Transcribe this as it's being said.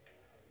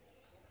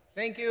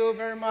Thank you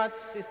very much,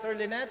 Sister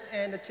Lynette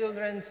and the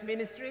Children's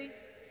Ministry.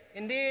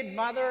 Indeed,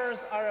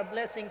 mothers are a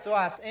blessing to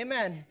us.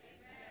 Amen.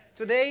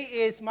 Today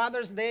is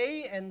Mother's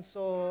Day, and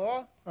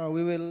so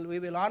we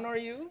will honor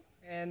you.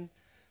 And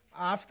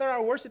after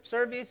our worship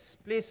service,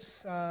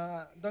 please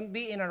don't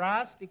be in a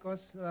rush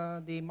because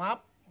the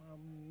MAP,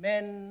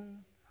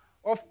 Men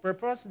of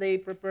Purpose, they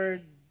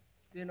prepared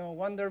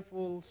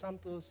wonderful,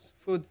 sumptuous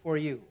food for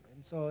you.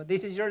 And so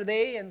this is your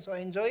day, and so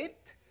enjoy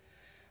it.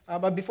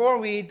 But before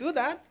we do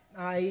that,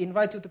 I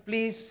invite you to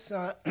please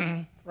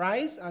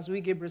rise as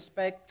we give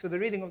respect to the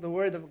reading of the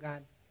Word of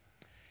God.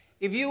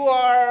 If you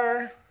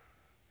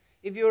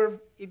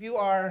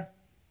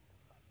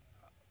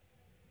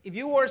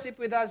worship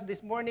with us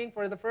this morning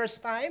for the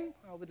first time,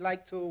 I would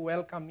like to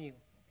welcome you.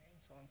 Okay,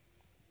 so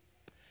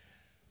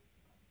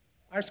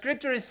our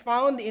scripture is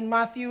found in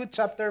Matthew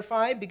chapter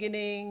 5,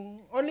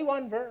 beginning only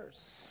one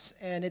verse,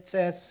 and it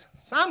says,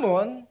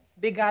 Salmon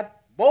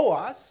begat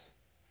Boaz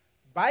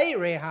by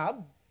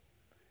Rahab,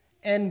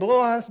 and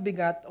Boaz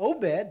begat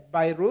Obed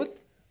by Ruth,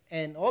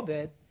 and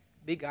Obed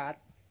begat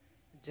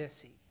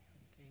Jesse.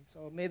 Okay,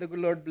 so may the good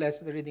Lord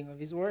bless the reading of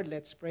His Word.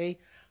 Let's pray.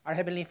 Our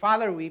Heavenly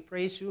Father, we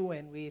praise You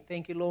and we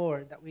thank You,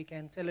 Lord, that we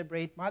can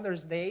celebrate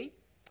Mother's Day.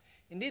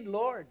 Indeed,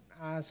 Lord,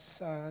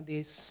 as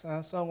this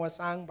song was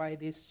sung by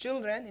these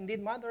children,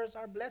 indeed, mothers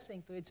are a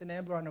blessing to each and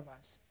every one of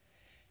us.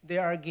 They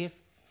are a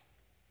gift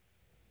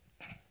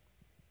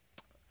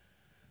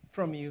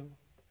from You.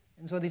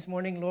 And so this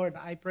morning, Lord,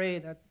 I pray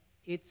that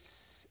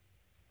it's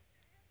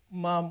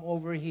mom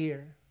over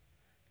here,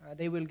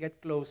 they will get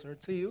closer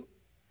to You,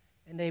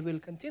 and they will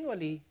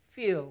continually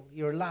feel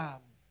Your love,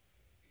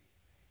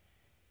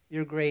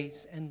 Your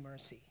grace, and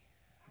mercy.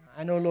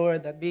 I know,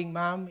 Lord, that being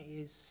mom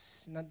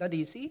is not that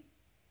easy.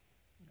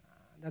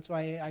 That's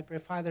why I pray,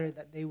 Father,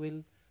 that they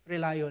will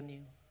rely on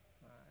You.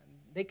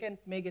 They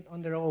can't make it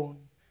on their own,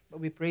 but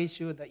we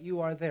praise You that You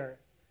are there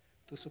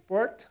to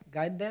support,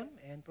 guide them,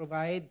 and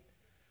provide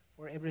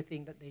for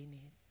everything that they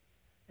need.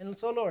 And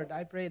so, Lord,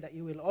 I pray that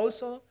You will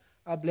also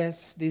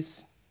bless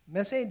this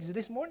message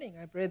this morning.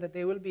 I pray that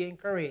they will be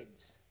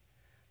encouraged.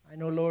 I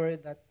know,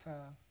 Lord, that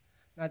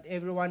not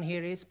everyone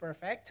here is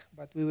perfect,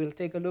 but we will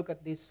take a look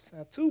at these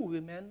two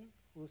women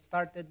who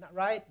started not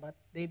right, but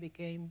they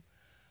became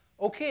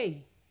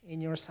okay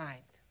in Your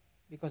sight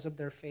because of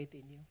their faith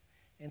in You.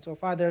 And so,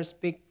 Father,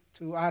 speak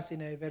to us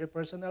in a very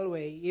personal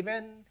way.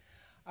 Even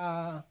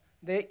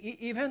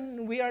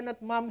we are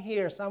not mom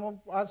here. Some of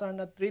us are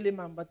not really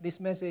mom, but this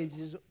message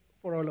is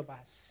for all of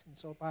us. And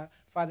so,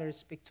 Father,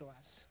 speak to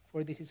us.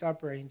 For this is our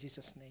prayer in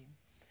Jesus' name.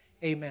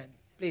 Amen.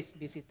 Please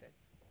be seated.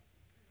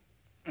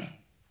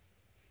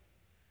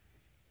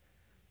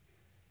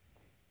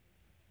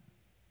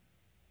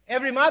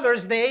 Every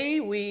Mother's Day,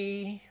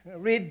 we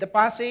read the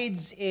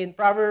passage in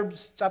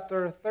Proverbs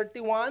chapter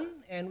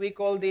 31, and we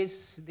call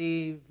this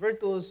the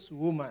virtuous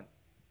woman.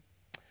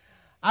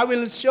 I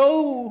will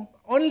show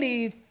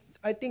only,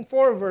 I think,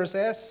 4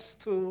 verses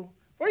for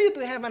you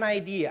to have an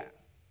idea.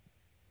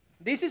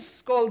 This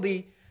is called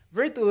the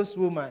virtuous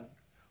woman.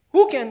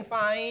 Who can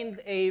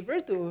find a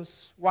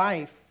virtuous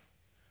wife?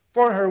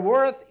 For her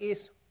worth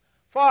is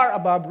far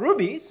above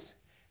rubies.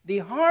 The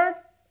heart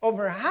of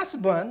her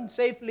husband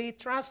safely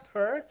trusts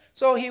her,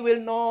 so he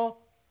will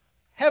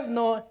have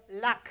no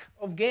lack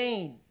of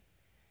gain.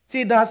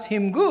 She does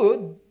him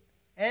good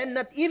and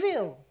not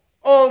evil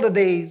all the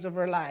days of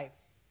her life.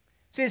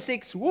 She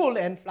seeks wool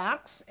and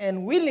flax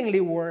and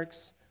willingly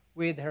works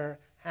with her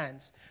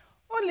hands.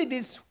 Only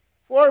these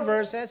 4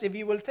 verses, if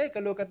you will take a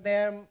look at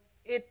them,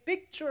 it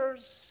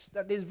pictures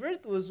that this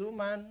virtuous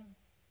woman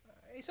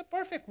is a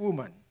perfect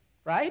woman,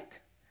 right?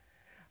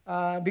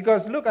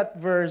 Because look at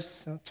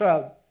verse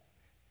 12.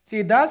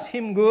 She does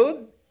him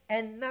good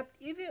and not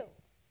evil.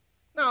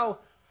 Now,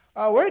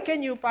 where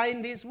can you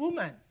find this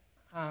woman?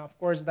 Of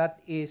course, that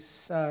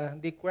is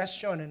the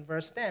question in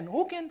verse 10.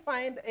 Who can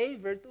find a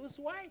virtuous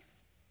wife?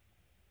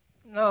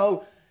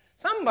 Now,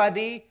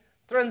 somebody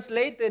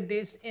translated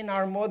this in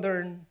our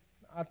modern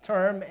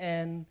term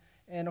and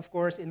of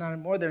course in our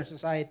modern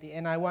society,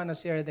 and I want to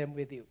share them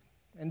with you.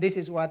 And this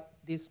is what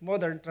this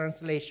modern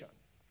translation.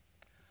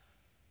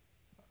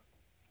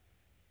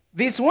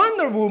 This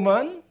Wonder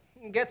Woman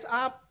gets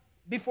up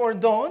before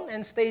dawn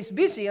and stays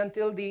busy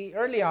until the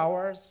early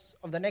hours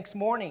of the next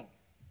morning.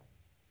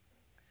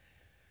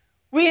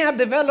 We have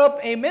developed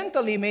a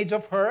mental image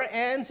of her,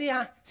 and she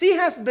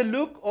has the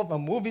look of a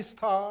movie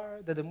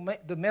star, the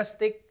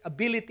domestic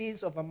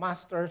abilities of a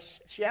master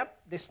chef,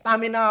 the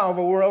stamina of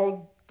a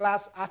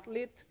world-class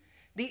athlete,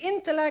 the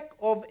intellect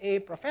of a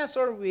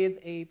professor with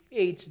a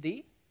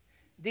PhD,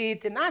 the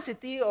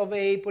tenacity of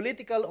a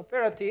political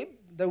operative,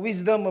 the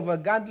wisdom of a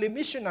godly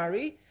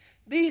missionary,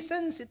 the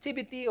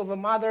sensitivity of a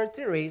Mother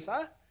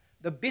Teresa,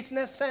 the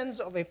business sense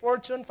of a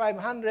Fortune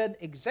 500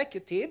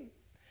 executive,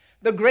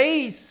 the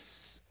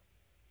grace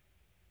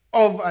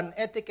of an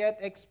etiquette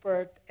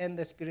expert, and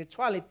the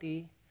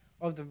spirituality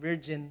of the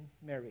Virgin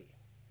Mary.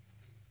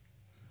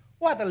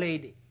 What a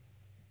lady,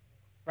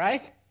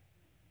 right?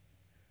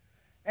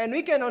 And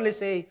we can only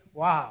say,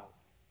 wow.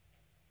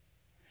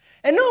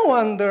 And no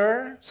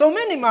wonder so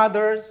many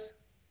mothers,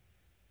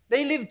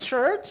 they leave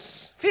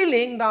church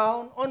feeling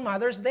down on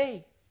Mother's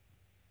Day.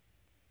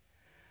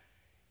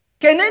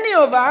 Can any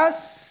of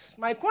us,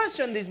 my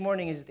question this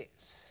morning is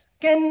this,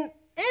 can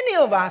any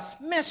of us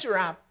measure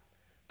up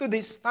to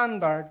this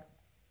standard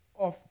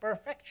of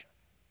perfection?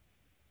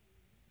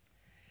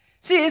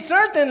 See, it's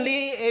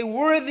certainly a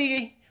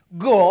worthy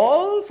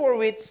goal for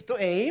which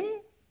to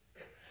aim,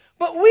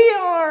 but we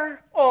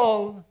are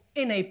all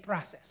in a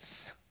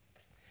process.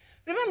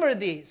 Remember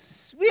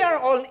this, we are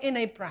all in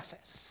a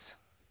process.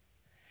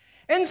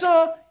 And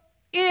so,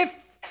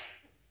 if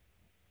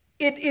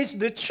it is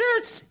the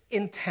church's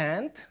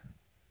intent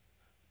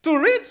to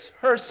reach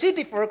her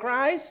city for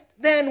Christ,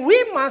 then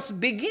we must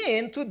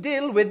begin to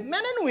deal with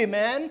men and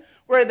women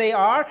where they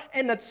are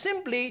and not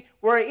simply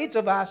where each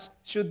of us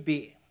should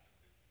be.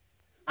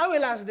 I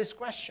will ask this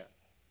question.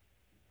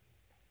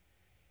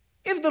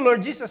 If the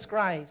Lord Jesus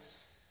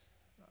Christ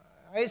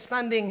is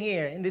standing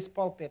here in this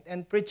pulpit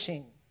and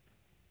preaching,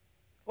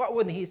 what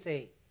would he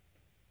say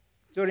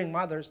during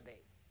Mother's Day?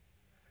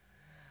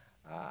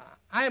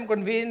 I am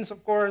convinced,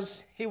 of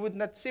course, he would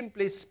not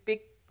simply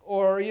speak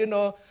or,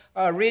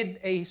 read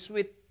a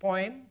sweet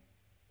poem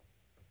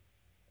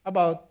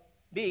about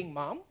being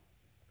mom.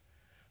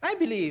 I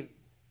believe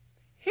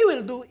he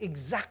will do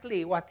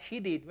exactly what he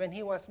did when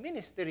he was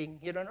ministering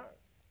here on earth.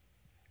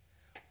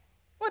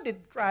 What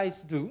did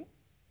Christ do?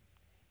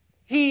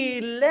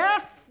 He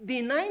left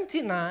the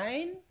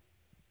 99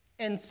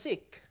 and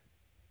seek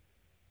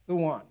the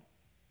one.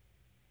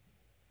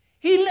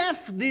 He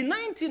left the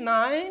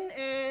 99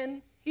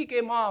 and he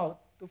came out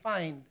to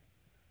find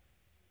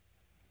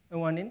the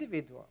one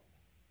individual.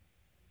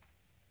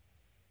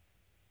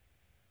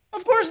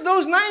 Of course,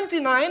 those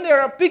 99,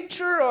 they're a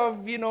picture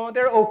of,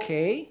 they're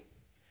okay.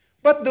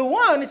 But the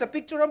one is a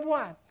picture of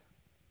what?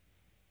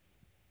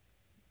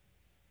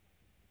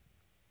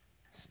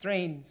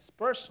 Strange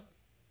person.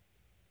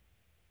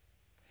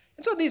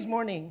 And so this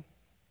morning,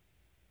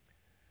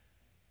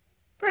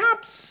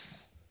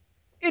 perhaps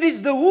it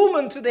is the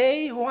woman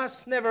today who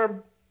has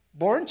never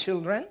born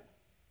children,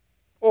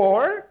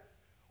 or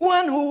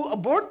one who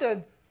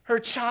aborted her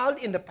child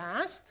in the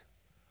past,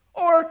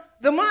 or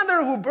the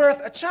mother who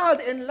birthed a child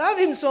and loved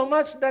him so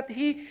much that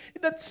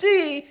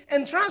she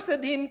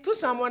entrusted him to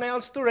someone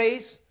else to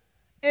raise,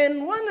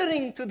 and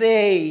wondering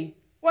today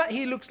what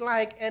he looks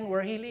like and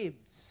where he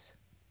lives.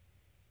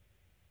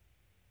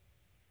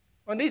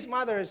 On this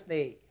Mother's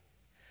Day,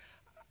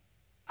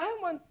 I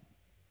want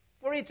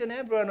for each and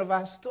every one of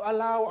us to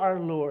allow our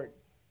Lord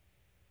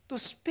to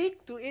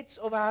speak to each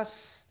of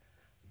us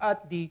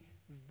at the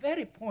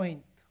very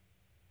point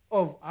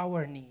of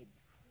our need.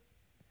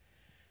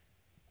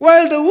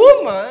 While the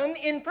woman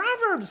in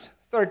Proverbs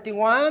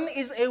 31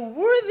 is a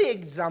worthy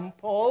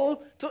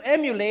example to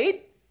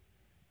emulate,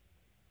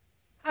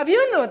 have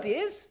you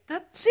noticed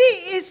that she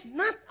is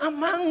not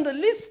among the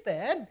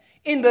listed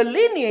in the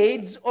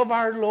lineage of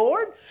our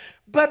Lord,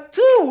 but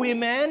two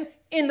women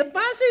in the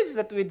passage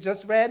that we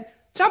just read,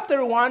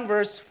 chapter 1,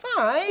 verse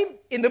 5,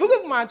 in the book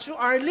of Matthew,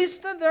 are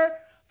listed there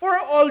for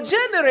all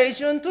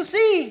generation to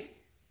see.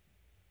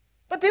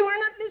 But they were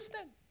not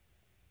listed.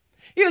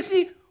 You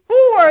see, who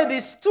are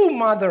these two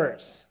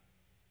mothers?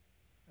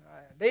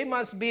 They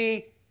must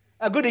be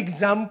a good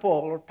example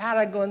or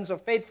paragons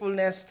of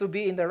faithfulness to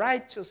be in the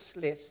righteous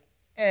list.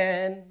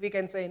 And we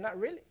can say, not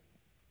really.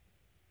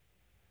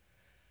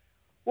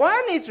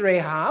 One is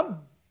Rahab,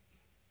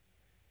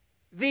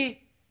 the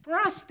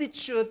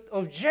prostitute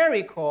of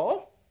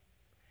Jericho.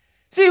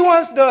 She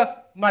was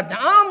the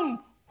madam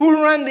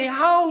who ran the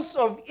house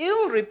of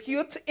ill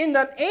repute in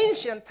that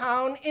ancient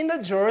town in the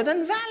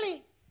Jordan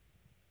Valley.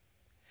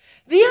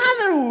 The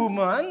other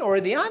woman, or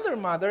the other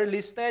mother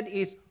listed,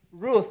 is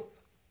Ruth,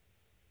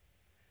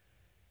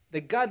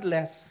 the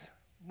godless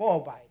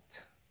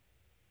Moabite.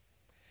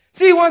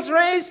 She was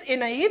raised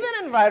in a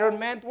heathen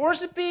environment,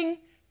 worshiping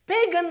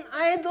pagan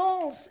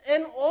idols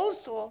and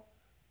also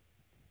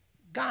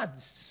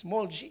God's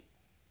small g.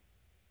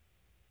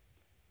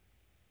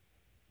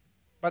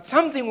 But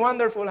something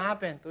wonderful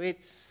happened to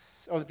each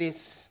of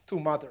these two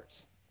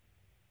mothers.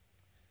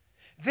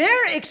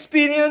 Their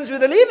experience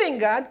with the living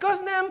God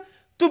caused them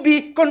to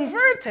be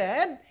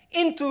converted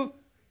into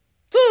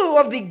two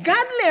of the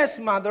godless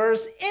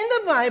mothers in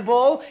the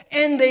Bible,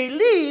 and they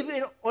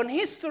live on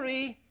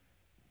history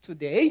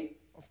today,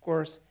 of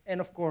course,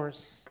 and of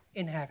course,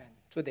 in heaven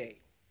today.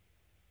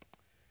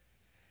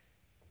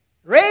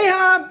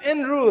 Rahab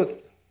and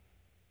Ruth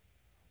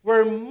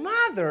were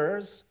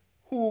mothers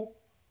who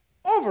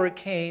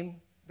overcame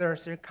their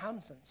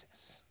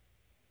circumstances.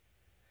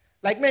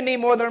 Like many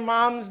modern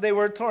moms, they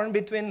were torn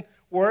between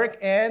work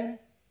and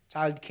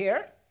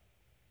childcare.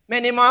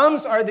 Many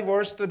moms are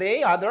divorced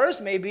today. Others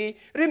may be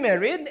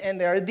remarried,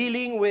 and they are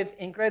dealing with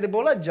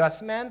incredible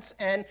adjustments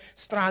and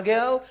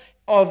struggle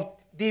of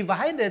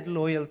divided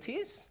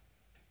loyalties.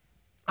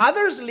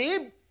 Others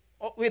live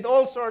with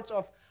all sorts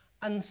of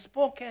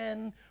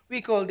unspoken,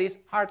 we call these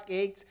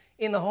heartaches,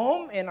 in the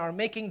home and are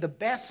making the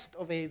best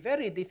of a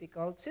very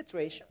difficult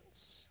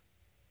situations.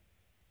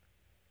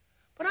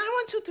 But I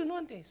want you to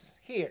notice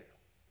here.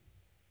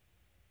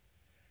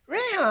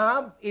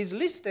 Rahab is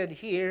listed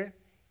here,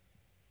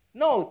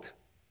 note,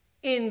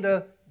 in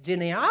the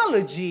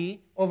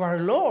genealogy of our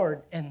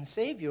Lord and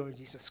Savior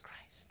Jesus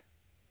Christ.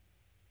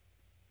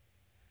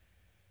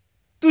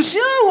 To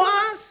show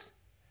us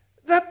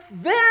that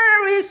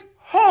there is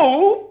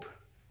hope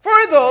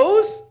for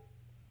those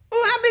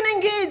who have been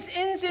engaged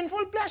in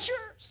sinful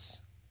pleasures.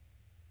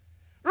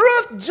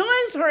 Ruth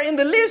joins her in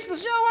the list to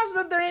show us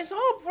that there is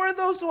hope for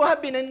those who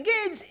have been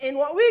engaged in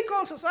what we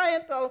call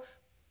societal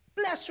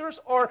pleasures,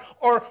 or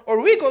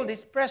we call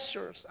these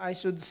pressures, I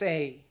should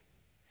say.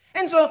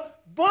 And so,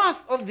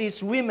 both of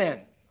these women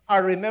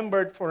are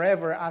remembered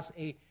forever as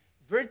a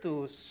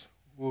virtuous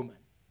woman.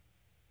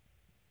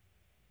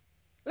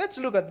 Let's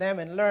look at them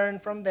and learn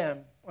from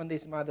them on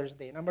this Mother's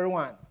Day. Number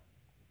one,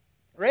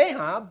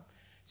 Rahab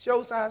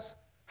shows us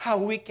how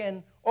we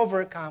can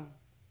overcome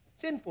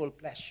sinful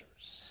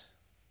pleasures.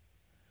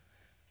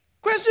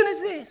 Question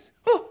is this: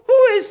 who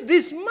is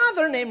this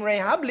mother named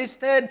Rahab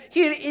listed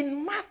here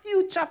in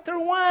Matthew chapter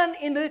 1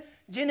 in the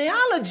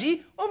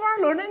genealogy of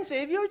our Lord and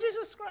Savior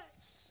Jesus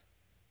Christ?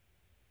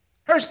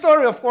 Her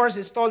story, of course,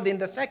 is told in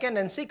the 2nd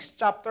and 6th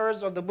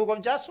chapters of the book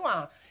of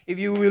Joshua. If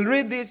you will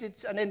read this,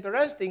 it's an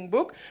interesting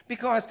book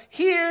because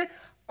here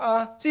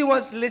she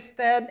was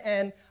listed,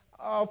 and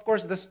of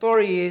course the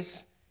story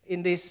is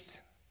in this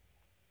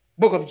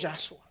book of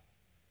Joshua.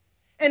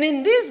 And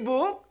in this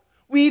book,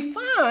 we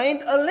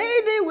find a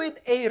lady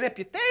with a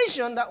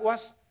reputation that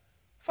was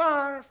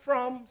far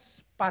from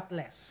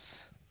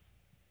spotless.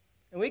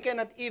 And we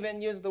cannot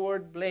even use the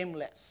word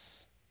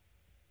blameless.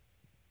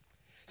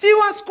 She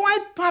was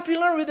quite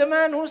popular with the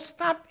men who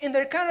stopped in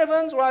their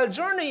caravans while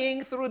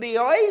journeying through the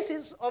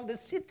oasis of the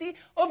city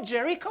of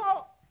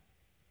Jericho.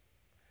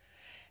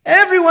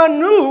 Everyone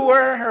knew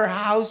where her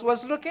house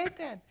was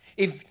located.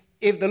 If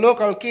the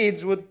local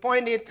kids would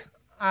point it,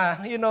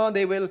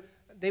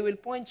 they will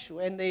point you,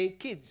 and the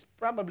kids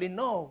probably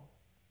know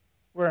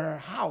where her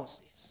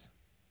house is.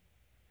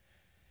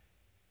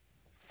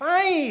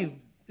 5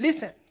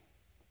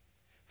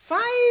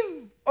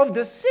 of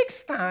the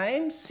 6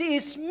 times she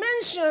is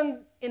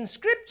mentioned in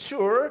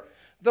Scripture,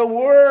 the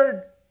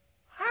word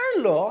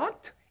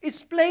harlot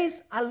is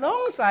placed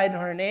alongside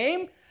her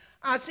name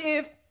as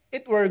if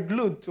it were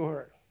glued to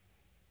her.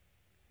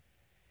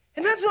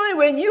 And that's why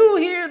when you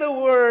hear the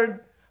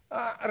word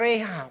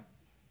Rahab,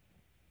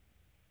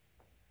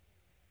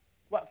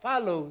 what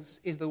follows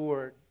is the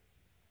word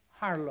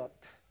harlot.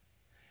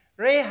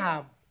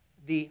 Rahab,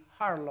 the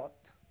harlot.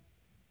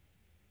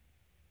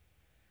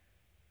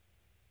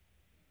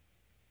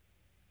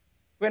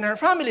 When her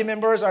family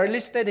members are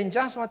listed in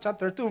Joshua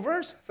chapter 2,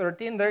 verse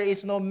 13, there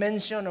is no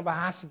mention of a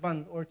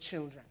husband or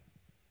children.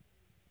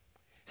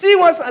 She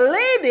was a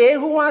lady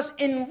who was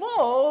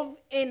involved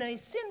in a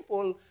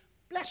sinful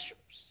pleasures.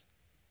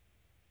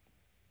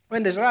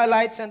 When the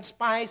Israelites sent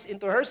spies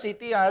into her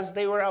city as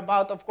they were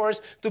about, of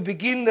course, to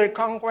begin their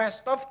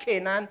conquest of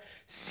Canaan,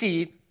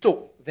 she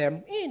took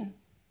them in.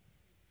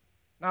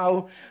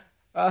 Now,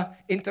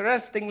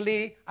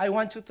 interestingly, I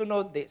want you to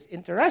note this.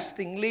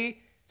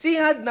 Interestingly, she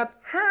had not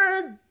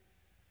heard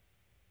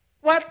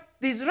what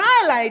the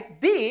Israelites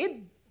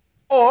did,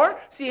 or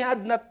she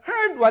had not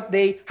heard what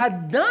they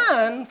had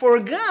done for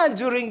God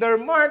during their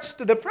march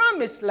to the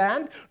promised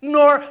land,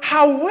 nor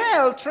how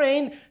well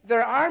trained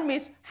their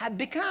armies had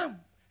become.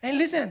 And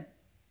listen,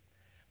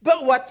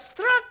 but what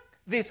struck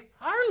this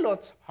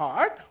harlot's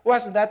heart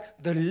was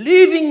that the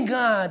living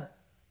God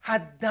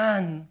had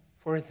done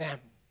for them.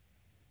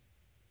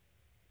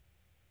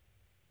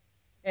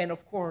 And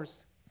of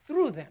course,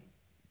 through them.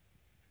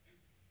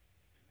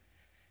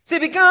 She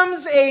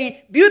becomes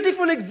a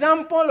beautiful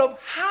example of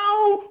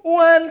how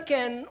one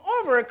can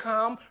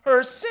overcome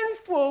her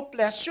sinful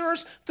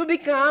pleasures to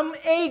become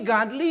a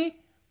godly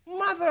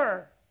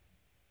mother.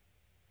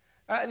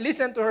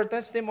 Listen to her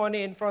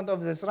testimony in front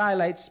of the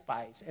Israelite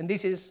spies. And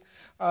this is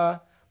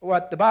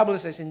what the Bible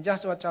says in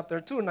Joshua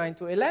chapter 2, 9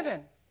 to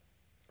 11.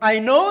 I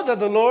know that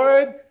the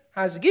Lord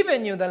has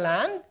given you the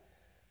land,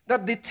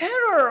 that the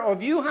terror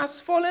of you has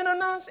fallen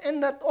on us,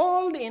 and that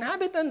all the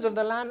inhabitants of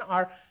the land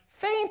are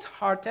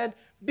faint-hearted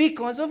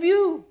because of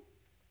you.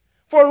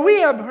 For we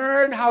have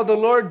heard how the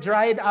Lord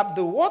dried up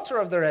the water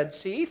of the Red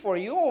Sea for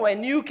you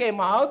when you came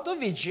out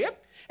of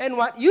Egypt, and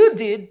what you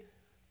did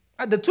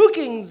at the 2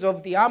 kings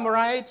of the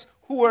Amorites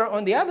who were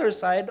on the other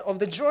side of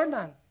the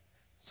Jordan,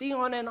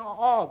 Sihon and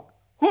Og,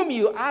 whom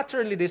you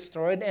utterly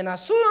destroyed. And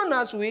as soon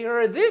as we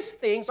heard these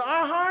things,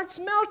 our hearts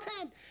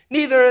melted.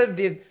 Neither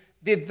did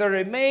there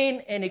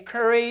remain any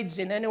courage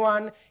in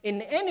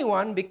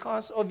anyone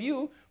because of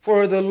you.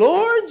 For the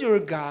Lord your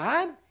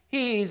God,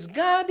 He is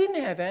God in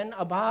heaven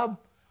above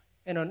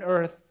and on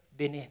earth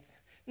beneath.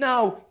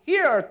 Now,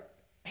 here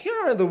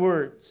are the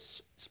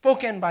words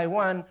spoken by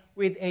one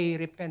with a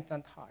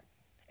repentant heart.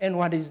 And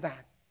what is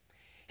that?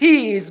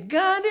 He is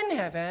God in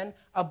heaven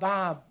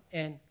above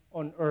and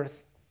on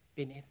earth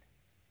beneath.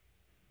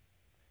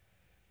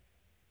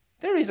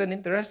 There is an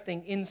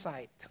interesting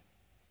insight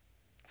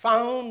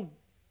found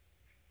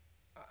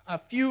a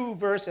few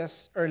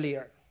verses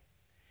earlier.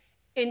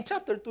 In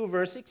chapter 2,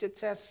 verse 6, it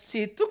says,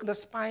 she took the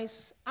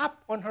spies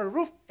up on her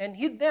roof and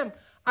hid them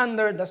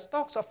under the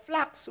stalks of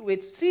flax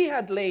which she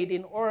had laid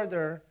in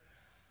order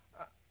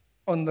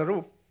on the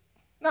roof.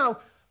 Now,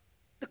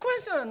 the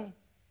question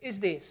is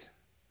this.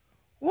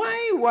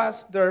 Why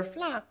was there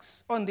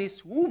flax on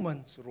this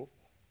woman's roof?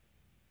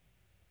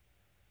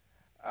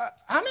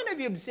 How many of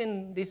you have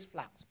seen this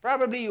flax?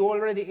 Probably you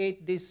already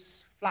ate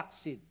these flax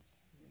seeds.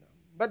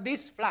 But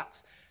these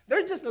flax,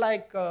 they're just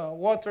like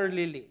water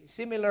lily,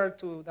 similar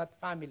to that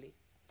family.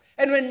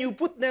 And when you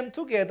put them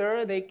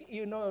together,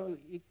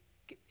 it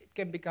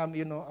can become,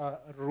 a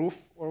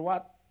roof or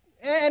what.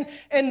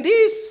 And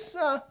this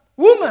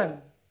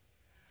woman,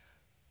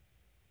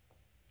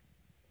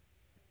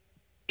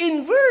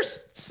 in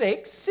verse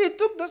 6, she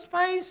took the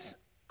spies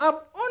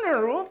up on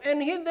her roof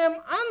and hid them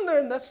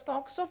under the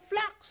stalks of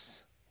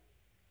flax.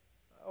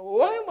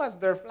 Why was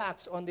there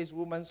flax on this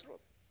woman's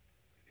roof?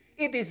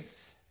 It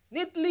is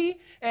neatly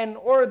and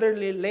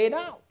orderly laid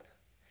out.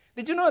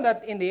 Did you know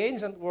that in the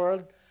ancient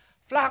world,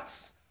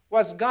 flax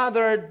was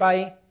gathered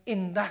by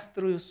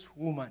industrious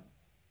women,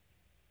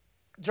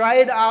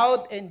 dried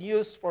out and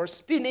used for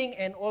spinning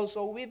and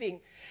also weaving?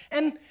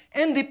 And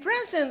the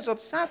presence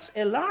of such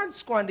a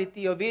large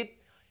quantity of it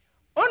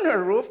on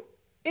her roof,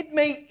 it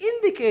may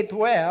indicate,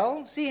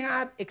 well, she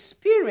had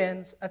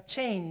experienced a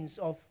change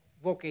of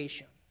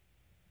vocation.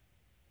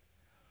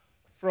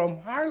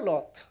 From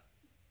harlot,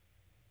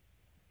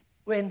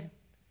 when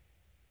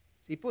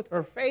she put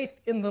her faith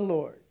in the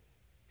Lord,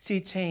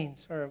 she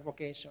changed her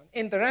vocation.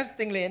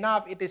 Interestingly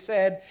enough, it is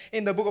said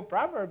in the book of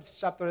Proverbs,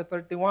 chapter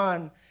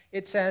 31,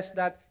 it says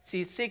that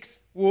she seeks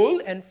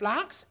wool and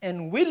flax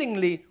and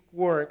willingly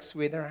works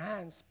with her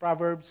hands.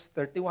 Proverbs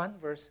 31,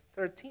 verse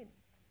 13.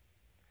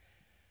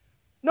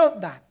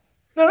 Note that.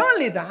 Not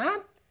only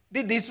that,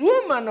 did this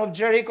woman of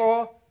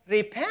Jericho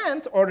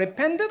repented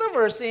of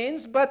her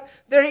sins, but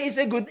there is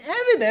a good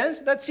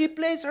evidence that she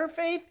placed her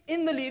faith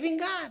in the living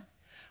God.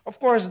 Of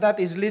course, that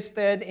is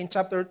listed in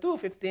chapter 2,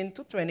 15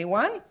 to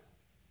 21.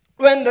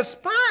 When the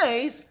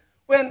spies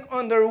went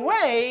on their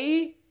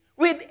way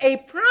with a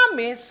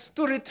promise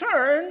to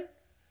return,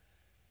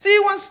 she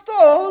was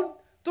told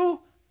to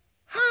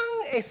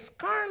hang a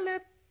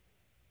scarlet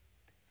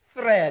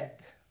thread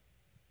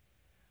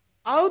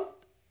out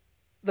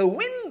the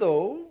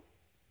window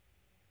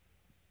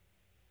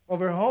of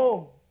her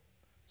home,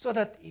 so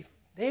that if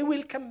they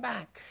will come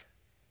back,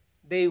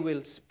 they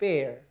will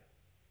spare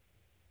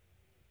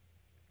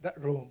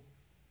that room.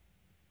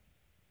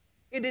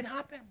 It did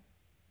happen.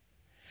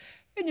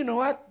 And you know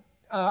what?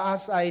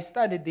 As I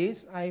studied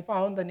this, I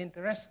found an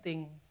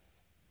interesting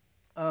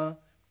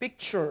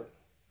picture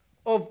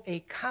of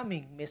a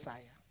coming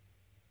Messiah,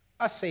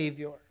 a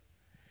Savior.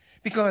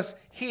 Because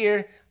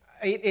here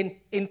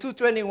in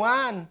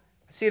 2:21,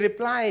 she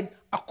replied,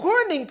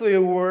 "According to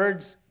your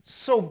words,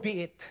 so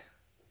be it."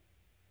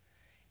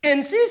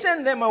 And she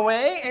sent them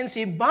away, and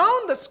she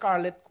bound the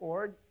scarlet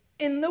cord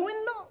in the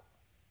window.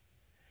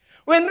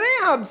 When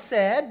Rahab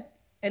said,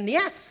 and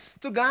yes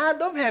to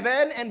God of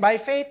heaven, and by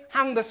faith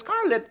hung the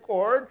scarlet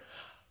cord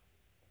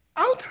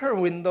out her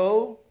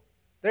window,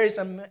 there is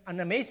an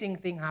amazing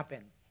thing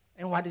happened.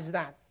 And what is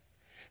that?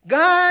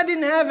 God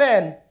in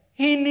heaven,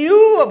 He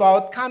knew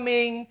about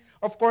coming,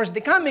 of course,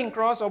 the coming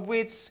cross of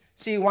which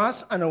she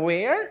was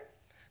unaware.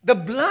 The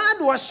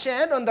blood was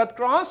shed on that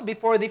cross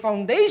before the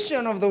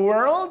foundation of the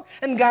world,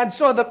 and God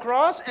saw the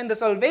cross and the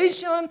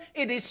salvation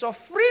it is so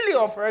freely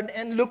offered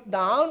and looked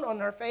down on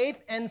her faith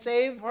and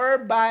saved her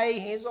by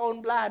His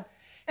own blood.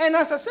 And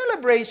as a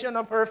celebration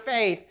of her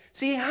faith,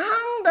 she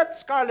hung that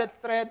scarlet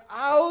thread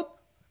out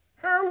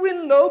her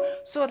window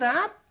so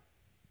that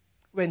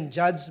when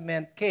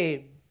judgment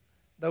came,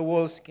 the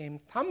walls came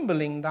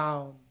tumbling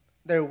down.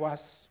 There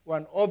was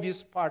one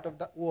obvious part of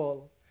that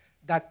wall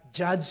that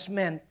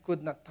judgment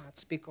could not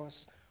touch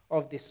because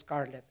of the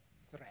scarlet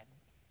thread.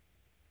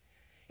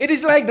 It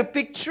is like the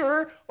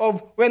picture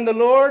of when the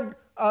Lord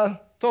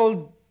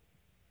told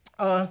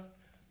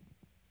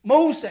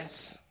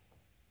Moses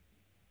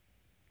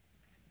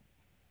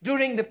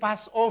during the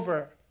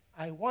Passover,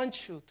 "I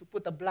want you to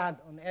put the blood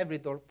on every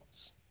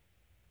doorpost."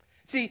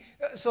 See,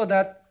 so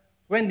that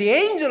when the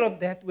angel of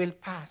death will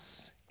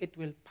pass, it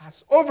will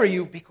pass over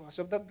you because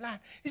of the blood.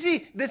 You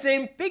see, the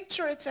same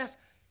picture, it says,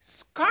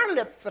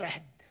 scarlet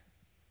thread.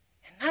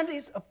 And that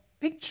is a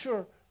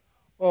picture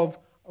of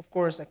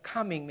course, a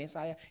coming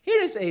Messiah.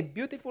 Here is a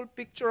beautiful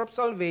picture of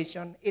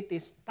salvation. It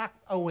is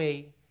tucked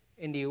away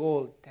in the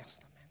Old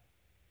Testament.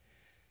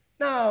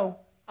 Now,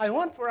 I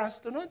want for us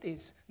to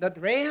notice that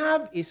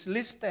Rahab is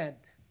listed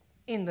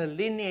in the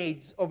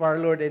lineage of our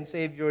Lord and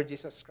Savior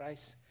Jesus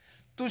Christ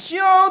to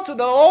show to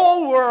the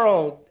whole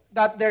world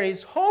that there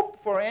is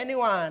hope for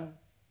anyone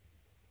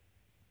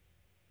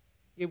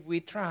if we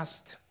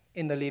trust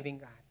in the living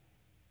God.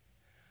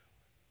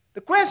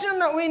 The question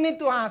that we need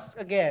to ask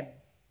again,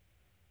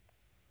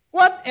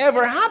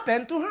 whatever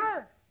happened to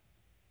her?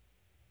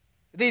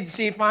 Did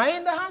she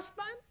find a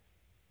husband?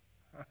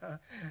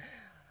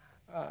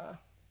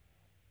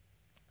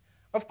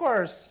 Of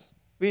course,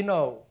 we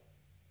know,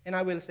 and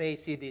I will say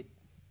she did.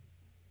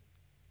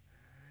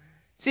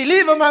 She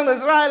lived among the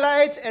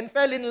Israelites and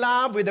fell in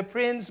love with a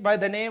prince by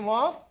the name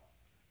of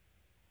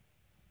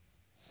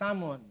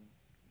Salmon.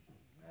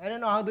 I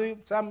don't know how do you,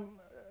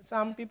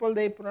 some people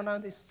they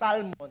pronounce it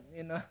salmon,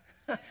 you know.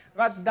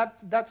 But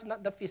that's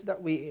not the fish that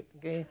we eat,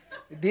 okay?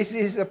 This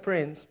is a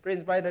prince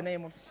by the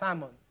name of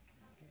Salmon.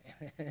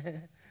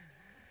 Okay.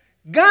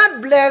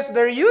 God blessed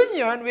their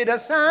union with a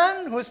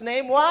son whose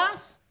name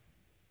was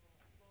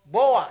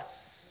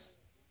Boaz,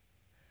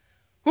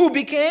 who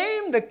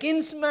became the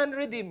kinsman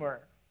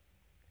redeemer.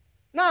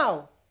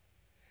 Now,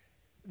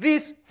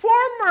 this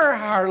former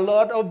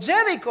harlot of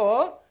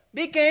Jericho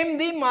became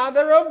the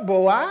mother of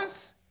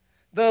Boaz,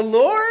 the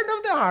Lord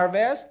of the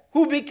harvest,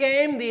 who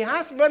became the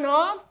husband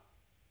of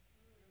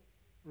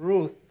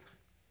Ruth.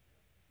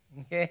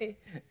 Okay?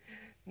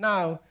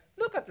 Now,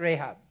 look at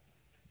Rahab.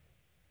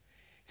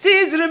 She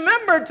is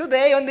remembered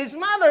today on this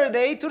Mother's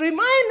Day to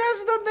remind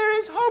us that there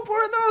is hope for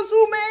those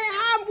who may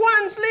have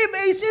once lived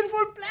a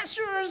sinful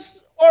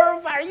pleasures or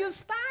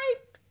various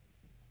type.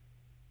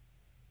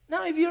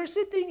 Now, if you're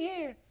sitting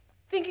here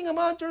thinking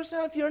about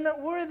yourself, you're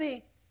not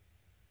worthy,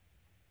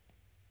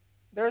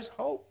 there's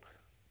hope.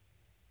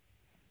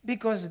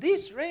 Because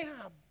this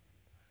Rahab,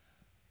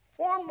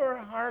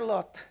 former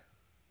harlot,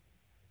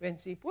 when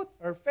she put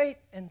her faith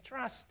and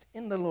trust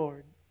in the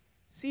Lord,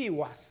 she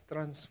was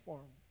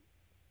transformed.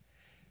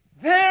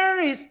 There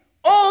is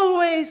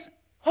always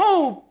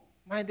hope,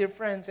 my dear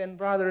friends and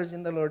brothers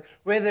in the Lord.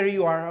 Whether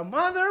you are a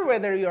mother,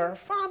 whether you are a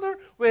father,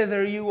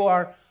 whether you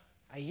are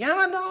a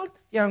young adult,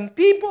 young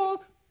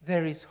people,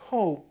 there is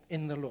hope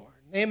in the Lord.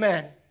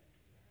 Amen.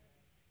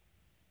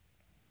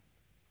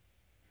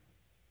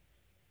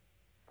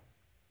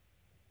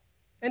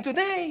 And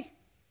today,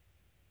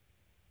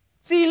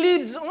 she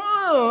lives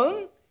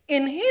on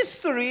in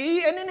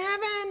history and in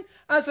heaven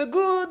as a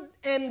good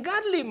and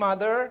godly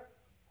mother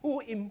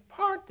who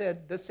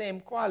imparted the same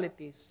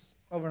qualities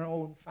of her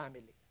own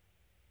family.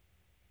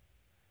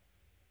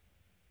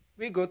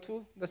 We go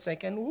to the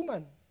second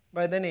woman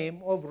by the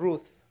name of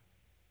Ruth.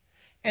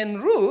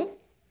 And Ruth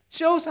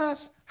shows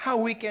us how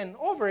we can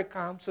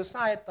overcome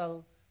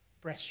societal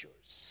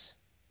pressures.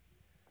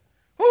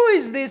 Who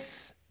is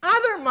this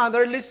other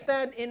mother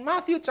listed in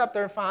Matthew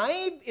chapter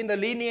 5 in the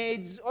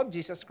lineage of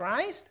Jesus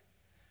Christ?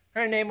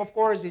 Her name, of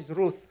course, is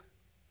Ruth.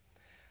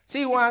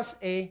 She was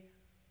a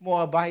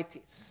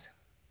Moabitess.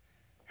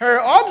 Her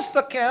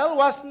obstacle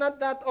was not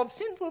that of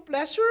sinful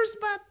pleasures,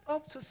 but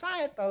of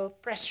societal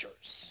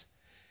pressures.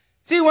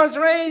 She was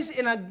raised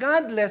in a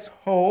godless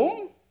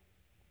home.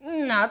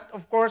 Not,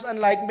 of course,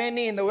 unlike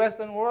many in the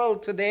Western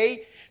world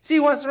today. She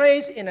was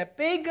raised in a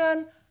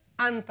pagan,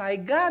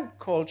 anti-God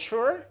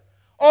culture.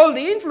 All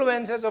the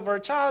influences of her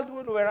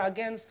childhood were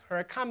against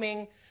her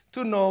coming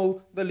to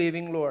know the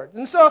living Lord.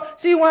 And so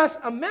she was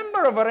a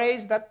member of a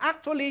race that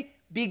actually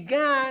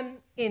began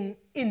in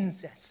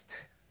incest.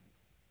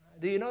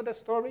 Do you know the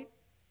story?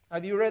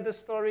 Have you read the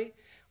story?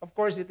 Of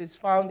course, it is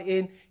found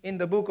in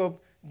the book of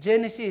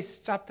Genesis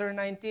chapter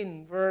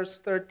 19, verse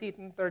 30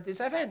 and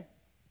 37.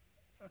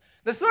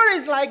 The story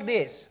is like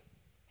this.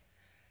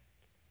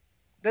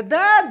 The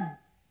dad,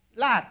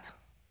 Lot,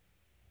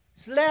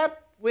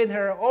 slept with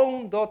her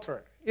own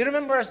daughter. You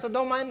remember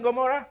Sodom and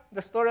Gomorrah?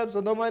 The story of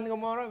Sodom and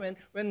Gomorrah?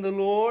 When the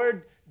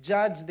Lord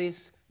judged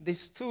these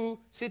two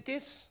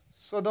cities,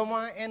 Sodom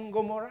and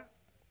Gomorrah?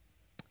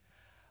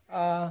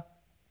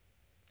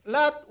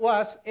 Lot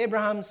was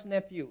Abraham's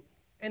nephew.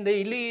 And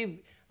they live,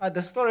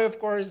 the story of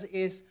course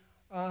is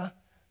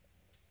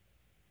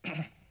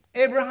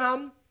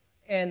Abraham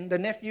and the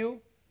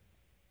nephew,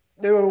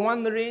 they were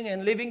wandering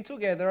and living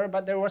together,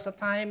 but there was a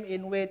time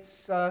in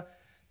which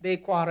they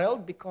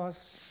quarreled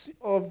because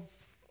of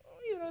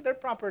their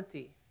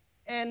property.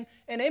 And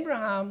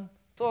Abraham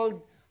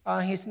told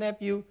his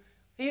nephew,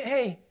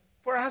 hey,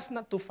 for us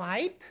not to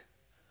fight,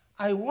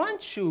 I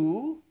want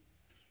you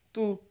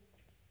to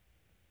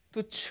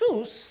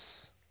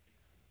choose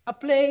a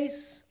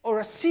place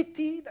or a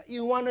city that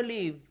you want to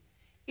live.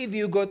 If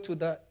you go to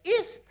the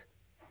east,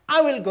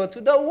 I will go to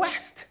the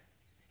west.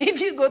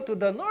 If you go to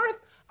the north,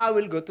 I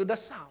will go to the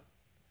south.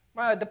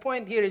 Well, the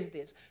point here is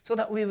this, so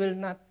that we will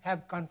not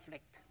have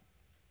conflict.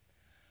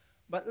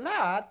 But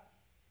Lot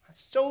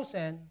has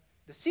chosen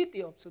the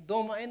city of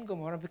Sodom and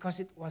Gomorrah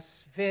because it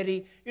was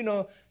very,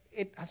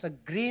 it has a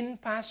green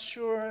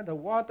pasture, the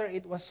water,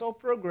 it was so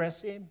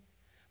progressive.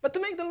 But to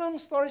make the long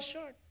story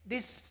short,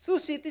 these two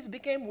cities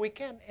became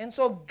wicked. And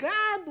so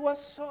God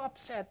was so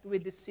upset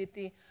with this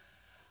city.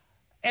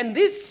 And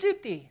this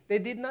city, they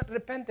did not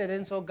repent,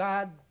 and so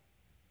God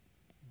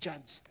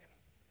judged them.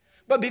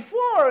 But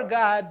before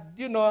God,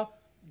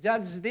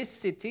 judged this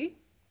city,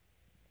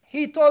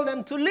 He told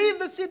them to leave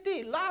the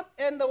city, Lot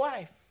and the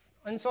wife.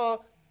 And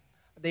so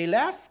they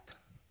left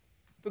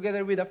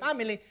together with the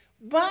family.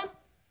 But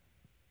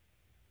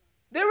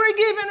they were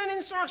given an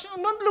instruction,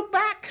 don't look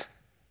back.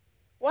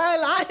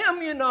 While I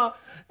am,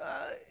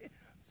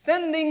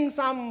 sending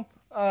some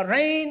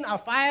rain, a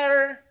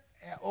fire,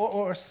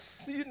 or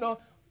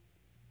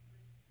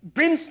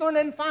brimstone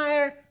and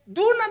fire,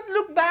 do not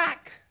look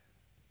back.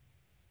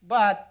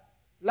 But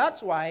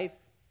Lot's wife,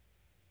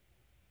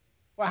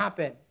 What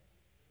happened?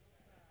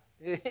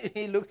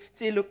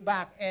 She looked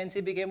back and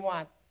she became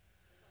what?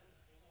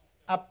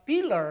 A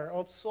pillar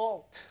of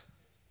salt.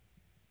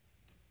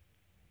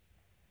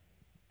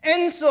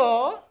 And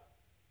so,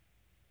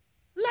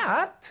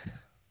 Lot,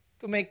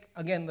 to make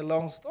again the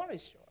long story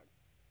short,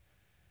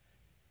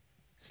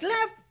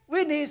 slept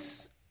with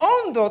his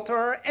own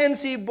daughter and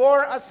she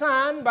bore a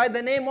son by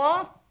the name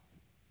of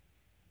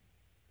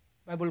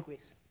Bible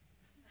quiz.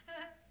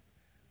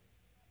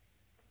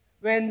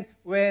 When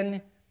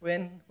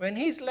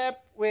he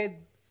slept with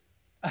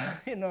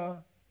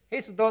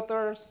his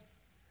daughters,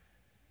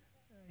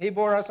 he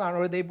bore a son,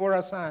 or they bore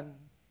a son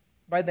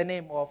by the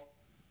name of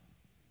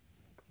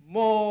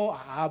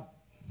Moab.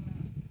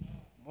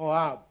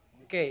 Moab.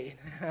 Okay.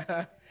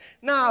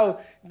 Now,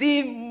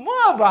 the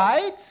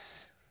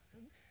Moabites,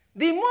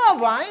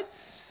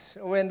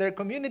 when their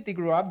community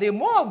grew up, the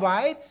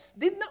Moabites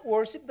did not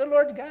worship the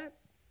Lord God.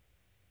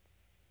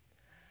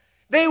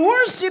 They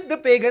worshiped the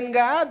pagan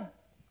god.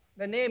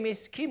 The name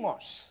is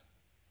Chemosh.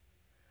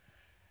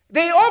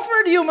 They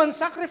offered human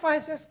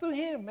sacrifices to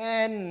him,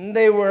 and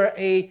they were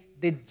a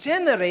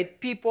degenerate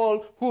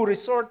people who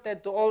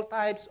resorted to all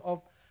types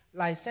of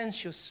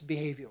licentious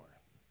behavior.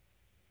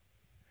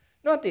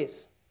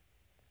 Notice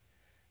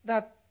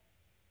that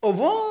of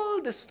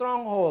all the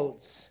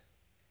strongholds,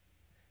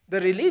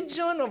 the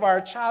religion of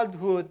our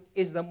childhood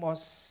is the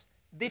most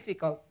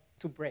difficult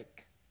to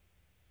break.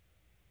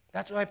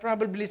 That's why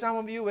probably some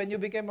of you, when you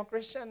became a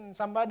Christian,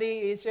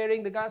 somebody is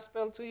sharing the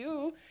gospel to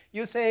you,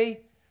 you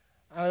say,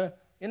 I'm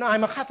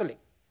a Catholic.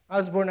 I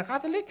was born a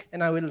Catholic,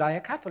 and I will die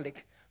a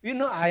Catholic.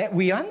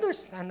 We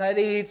understand that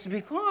it's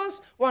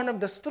because one of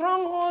the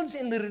strongholds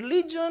in the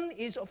religion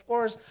is, of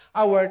course,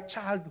 our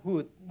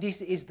childhood. This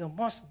is the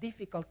most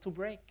difficult to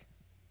break.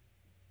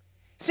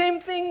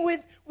 Same thing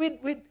with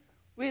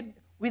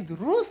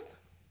Ruth.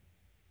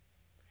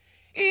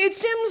 It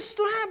seems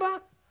to have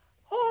a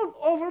hold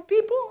over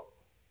people.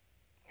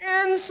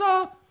 And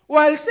so,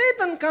 while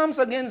Satan comes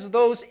against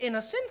those in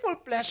a sinful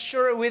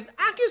pleasure with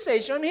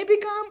accusation,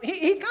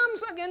 he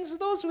comes against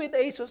those with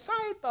a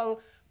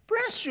societal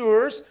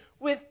pressures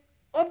with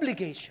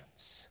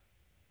obligations.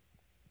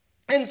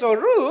 And so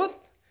Ruth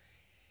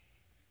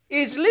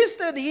is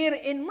listed here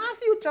in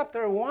Matthew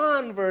chapter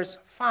 1, verse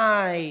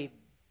 5,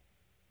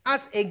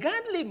 as a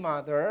godly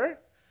mother,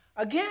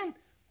 again,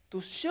 to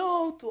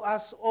show to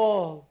us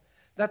all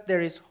that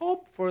there is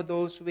hope for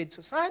those with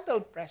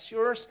societal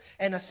pressures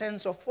and a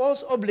sense of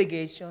false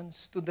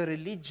obligations to the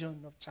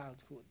religion of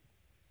childhood.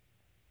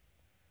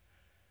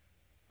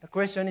 The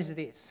question is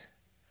this: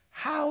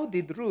 how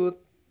did Ruth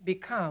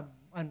become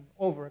an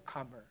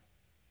overcomer?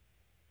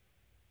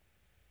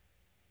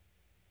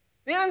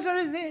 The answer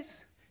is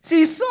this: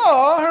 she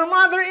saw her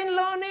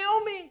mother-in-law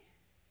Naomi.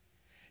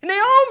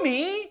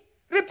 Naomi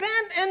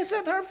repent and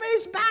set her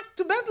face back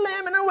to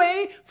Bethlehem and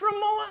away from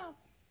Moab.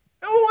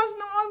 Who was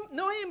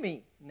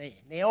Naomi?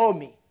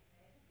 Naomi.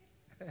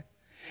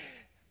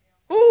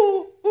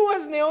 Who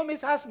was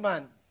Naomi's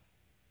husband?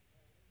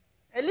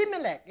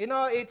 Elimelech.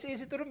 It's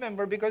easy to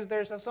remember because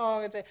there's a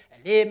song. It's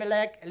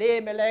Elimelech,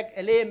 Elimelech,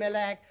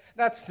 Elimelech.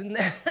 That's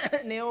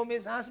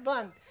Naomi's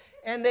husband.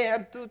 And they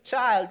have two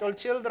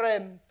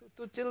children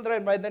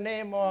by the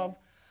name of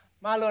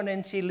Mahlon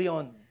and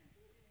Chilion.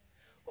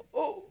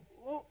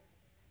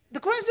 The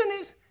question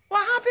is,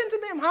 what happened to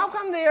them? How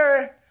come they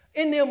are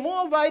in the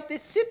Moabite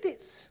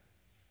cities?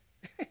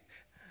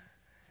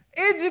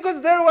 It's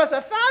because there was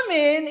a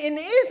famine in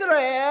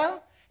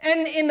Israel,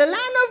 and in the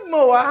land of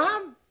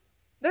Moab,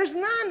 there's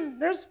none.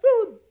 There's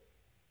food.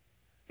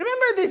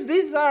 Remember this,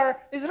 these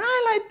are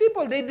Israelite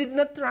people. They did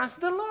not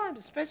trust the Lord,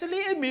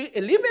 especially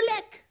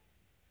Elimelech.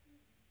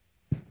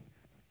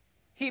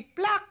 He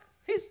plucked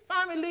his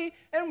family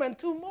and went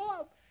to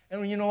Moab.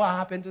 And you know what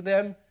happened to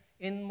them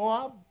in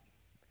Moab?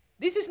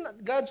 This is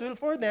not God's will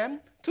for them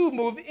to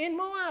move in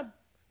Moab.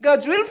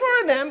 God's will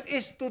for them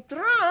is to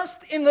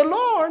trust in the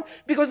Lord,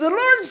 because the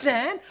Lord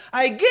said,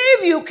 I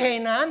gave you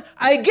Canaan,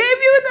 I gave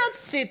you that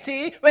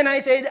city. When I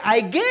said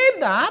I gave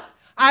that,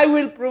 I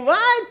will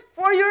provide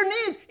for your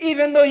needs.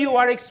 Even though you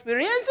are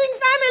experiencing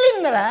famine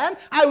in the land,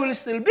 I will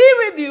still be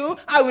with you,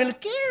 I will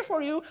care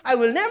for you, I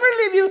will never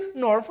leave you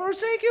nor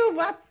forsake you.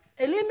 But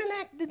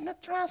Elimelech did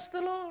not trust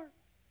the Lord.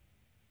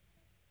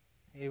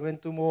 He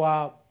went to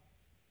Moab.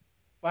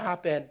 What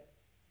happened?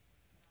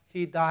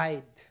 He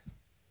died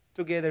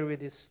together with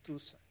his two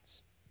sons.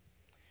 His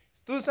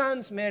two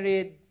sons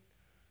married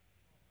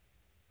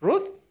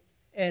Ruth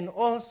and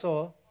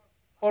also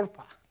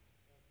Orpah.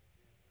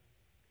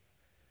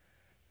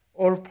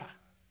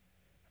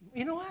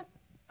 You know what?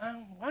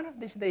 One of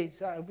these days,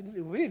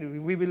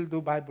 we will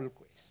do Bible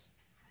quiz.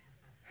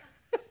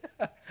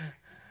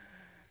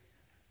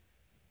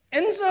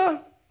 And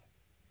so,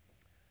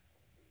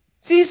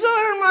 she saw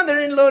her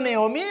mother-in-law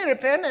Naomi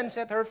repent and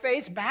set her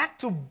face back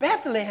to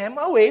Bethlehem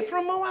away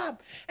from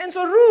Moab. And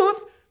so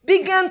Ruth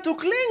began to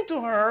cling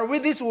to her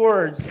with these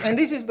words. And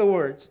this is the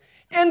words.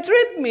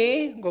 Entreat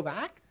me, go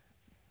back.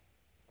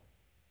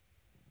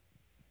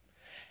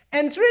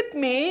 Entreat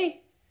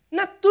me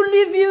not to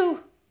leave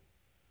you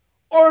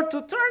or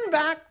to turn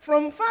back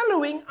from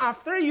following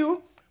after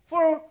you.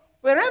 For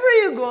wherever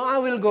you go, I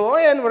will go,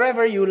 and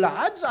wherever you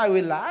lodge, I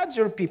will lodge.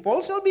 Your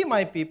people shall be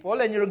my people,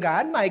 and your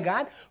God, my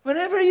God.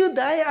 Wherever you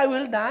die, I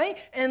will die,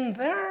 and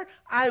there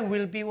I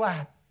will be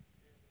what?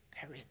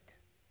 Buried.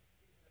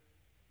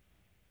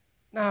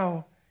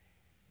 Now,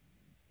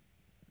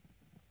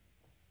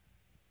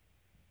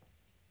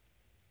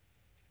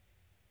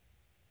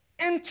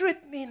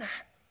 entreat me not.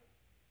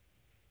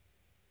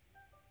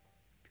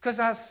 Because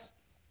as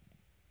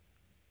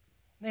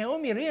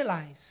Naomi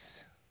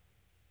realized,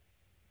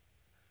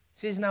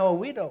 she's now a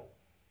widow.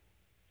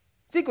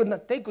 She could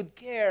not take good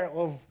care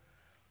of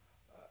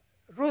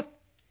Ruth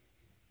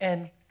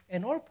and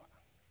Orpah.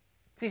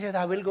 She said,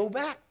 I will go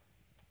back.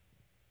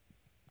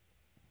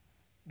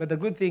 But the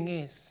good thing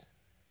is,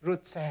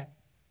 Ruth said,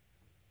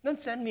 don't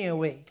send me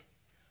away.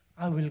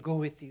 I will go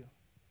with you.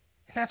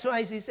 And that's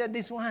why she said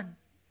this one.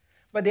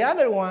 But the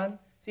other one,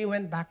 she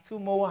went back to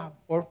Moab,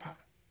 Orpah.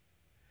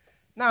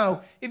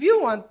 Now, if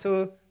you want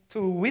to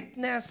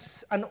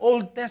witness an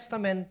Old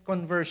Testament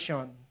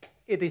conversion,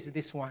 it is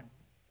this one.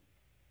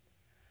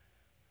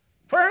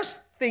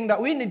 First thing that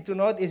we need to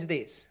note is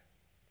this.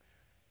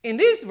 In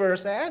these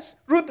verses,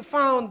 Ruth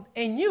found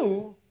a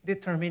new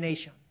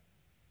determination.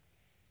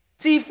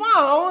 She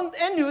found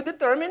a new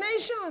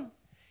determination.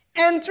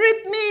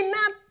 Entreat me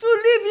not to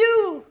leave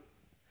you.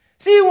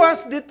 She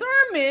was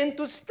determined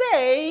to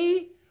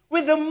stay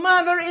with the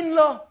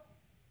mother-in-law.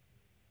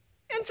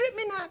 Entreat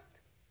me not.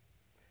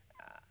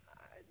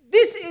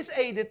 This is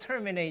a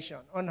determination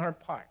on her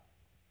part.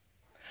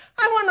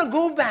 I want to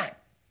go back.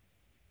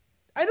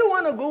 I don't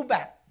want to go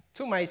back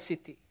to my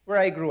city where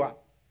I grew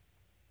up.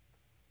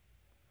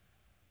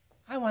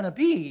 I want to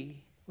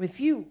be with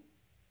you.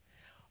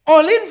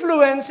 All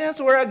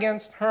influences were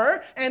against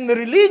her, and the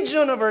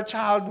religion of her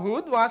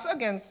childhood was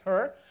against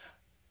her.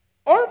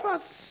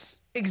 Orpah's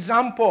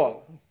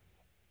example,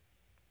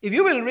 if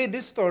you will read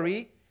this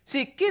story,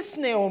 she kissed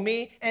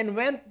Naomi and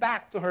went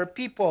back to her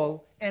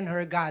people and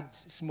her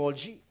gods, small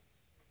g.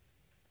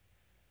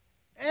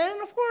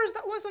 And of course,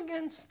 that was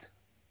against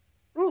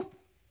Ruth.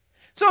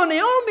 So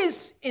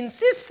Naomi's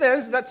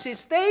insistence that she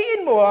stay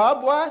in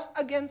Moab was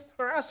against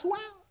her as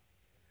well.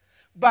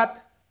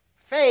 But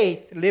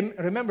faith,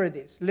 remember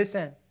this,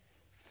 listen.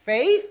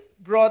 Faith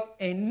brought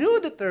a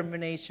new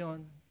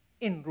determination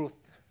in Ruth.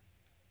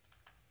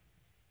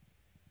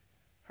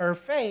 Her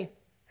faith,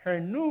 her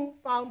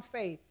newfound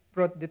faith,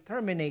 brought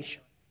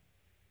determination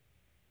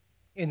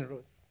in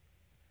Ruth.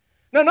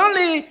 Not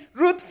only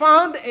Ruth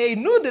found a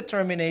new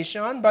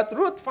determination, but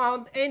Ruth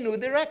found a new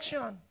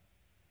direction.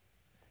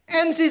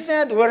 And she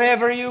said,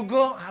 wherever you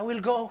go, I will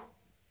go.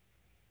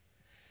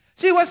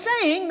 She was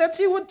saying that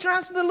she would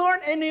trust the Lord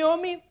and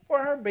Naomi for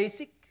her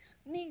basic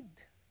need.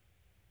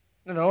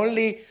 Not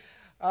only,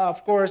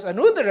 of course, a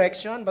new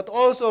direction, but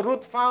also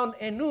Ruth found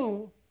a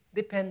new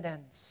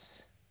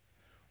dependence.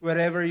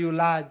 Wherever you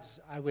lodge,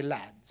 I will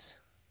lodge.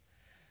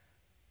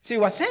 She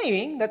was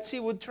saying that she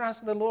would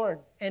trust the Lord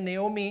and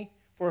Naomi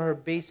for her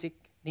basic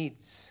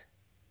needs.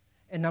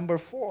 And number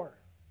 4,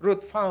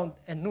 Ruth found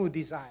a new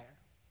desire.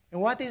 And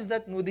what is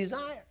that new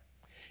desire?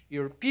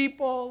 Your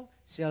people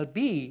shall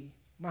be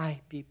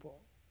my people.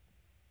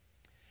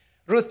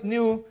 Ruth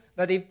knew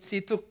that if she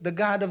took the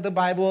God of the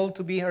Bible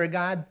to be her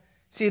God,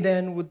 she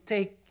then would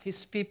take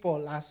his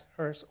people as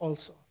hers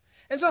also.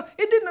 And so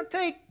it did not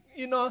take,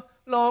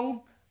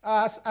 long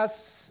as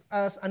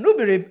a new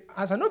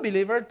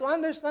believer to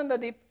understand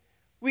that if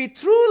we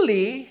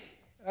truly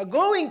are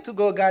going to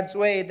go God's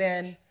way,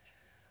 then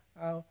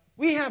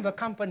we have a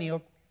company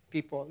of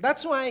people.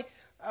 That's why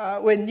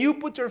when you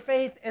put your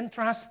faith and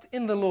trust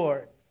in the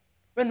Lord,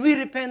 when we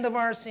repent of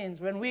our sins,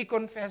 when we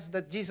confess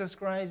that Jesus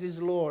Christ is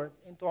Lord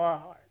into our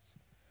hearts,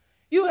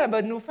 you have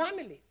a new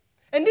family.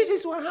 And this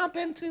is what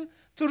happened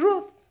to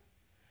Ruth.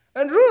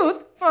 And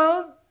Ruth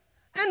found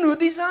a new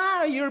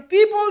desire. Your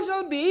people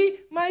shall be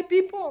my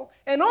people.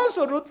 And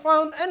also Ruth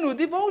found a new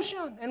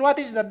devotion. And what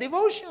is that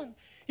devotion?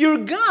 Your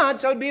God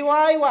shall be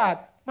my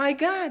what? My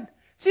God.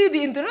 See,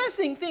 the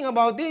interesting thing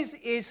about this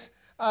is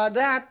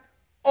that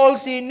all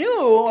she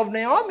knew of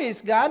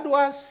Naomi's God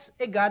was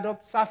a God of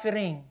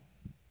suffering.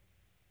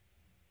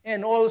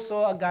 And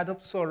also a God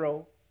of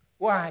sorrow.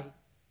 Why?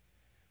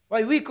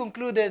 Why we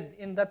concluded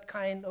in that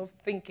kind of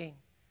thinking?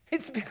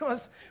 It's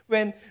because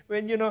when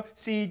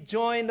she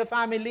joined the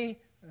family,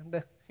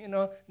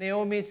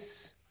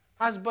 Naomi's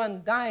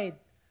husband died.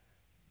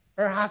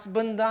 Her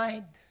husband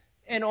died.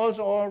 And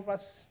also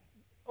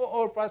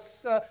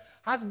Orpah's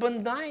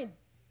husband died.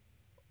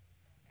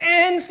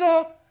 And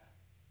so,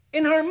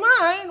 in her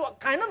mind, what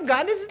kind of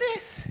God is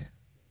this?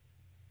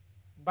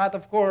 But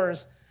of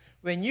course,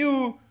 when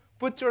you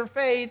put your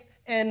faith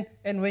and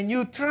when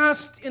you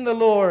trust in the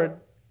Lord,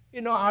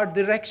 our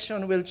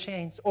direction will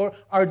change, or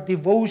our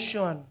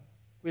devotion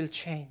will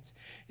change.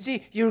 You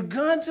see, your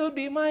God shall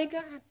be my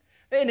God.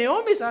 And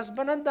Naomi's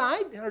husband had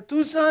died, her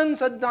 2 sons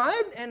had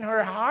died, and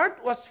her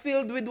heart was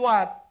filled with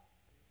what?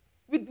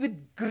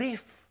 With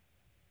grief.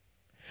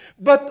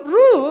 But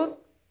Ruth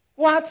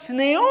watched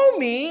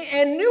Naomi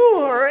and knew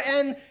her,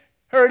 and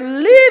Her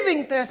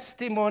living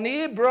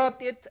testimony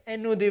brought it a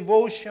new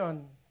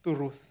devotion to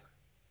Ruth.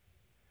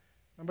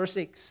 Number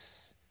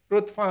 6,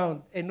 Ruth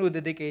found a new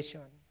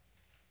dedication.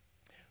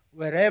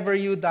 Wherever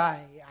you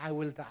die, I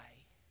will die.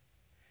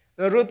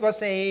 The Ruth was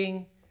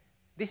saying,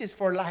 this is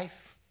for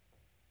life.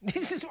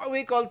 This is what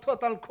we call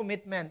total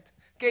commitment.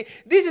 Okay,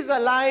 this is a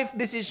life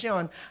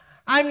decision.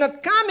 I'm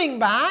not coming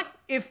back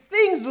if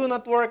things do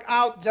not work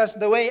out just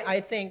the way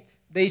I think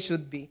they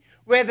should be.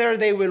 Whether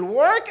they will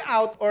work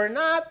out or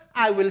not,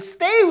 I will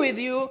stay with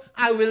you,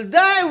 I will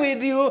die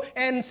with you.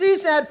 And she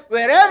said,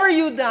 wherever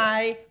you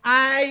die,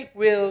 I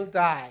will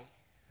die.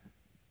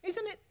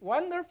 Isn't it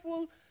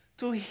wonderful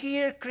to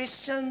hear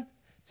Christians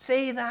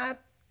say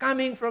that,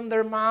 coming from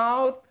their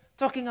mouth,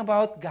 talking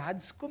about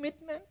God's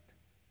commitment?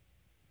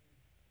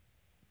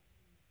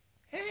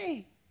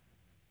 Hey,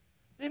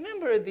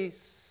 remember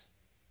this.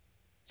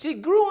 She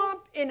grew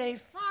up in a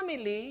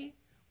family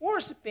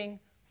worshiping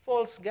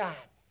false God.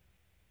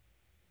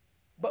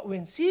 But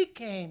when she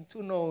came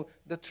to know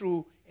the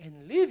true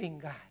and living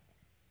God,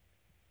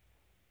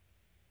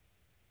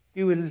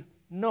 you will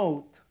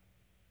note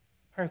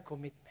her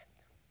commitment.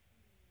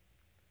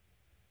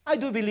 I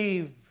do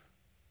believe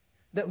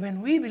that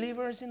when we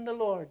believers in the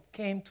Lord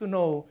came to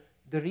know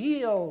the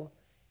real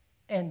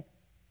and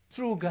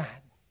true God,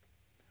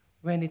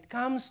 when it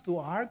comes to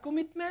our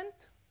commitment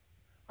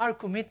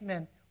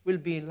will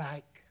be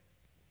like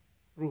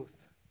Ruth.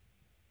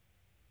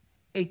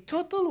 A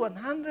total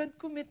 100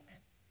 commitment.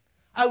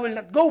 I will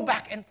not go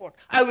back and forth.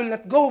 I will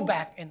not go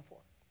back and forth.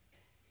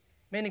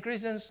 Many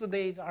Christians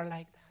today are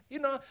like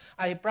that.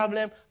 I have a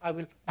problem, I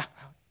will back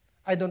out.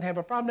 I don't have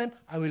a problem,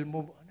 I will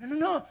move on.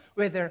 No.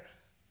 Whether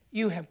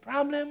you have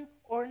problem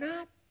or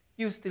not,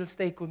 you still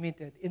stay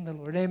committed in the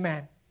Lord.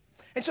 Amen.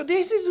 And so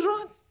this is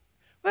Ruth.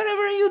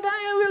 Wherever you die,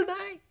 I will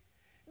die.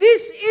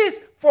 This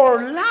is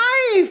for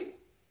life.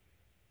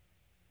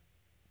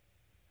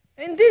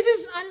 And this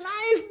is a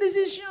life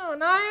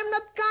decision. I am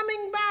not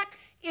coming back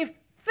if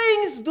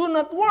things do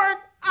not work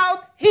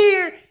out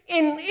here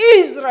in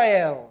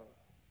Israel.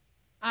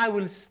 I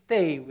will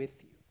stay with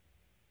you.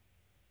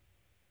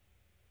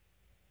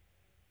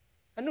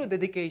 A new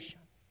dedication.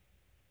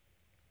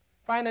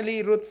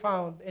 Finally, Ruth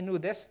found a new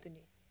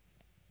destiny.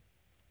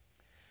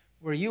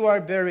 Where you are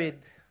buried,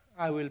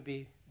 I will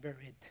be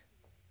buried.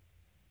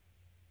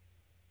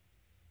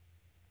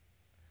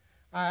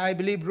 I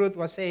believe Ruth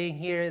was saying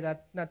here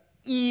that not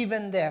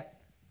even death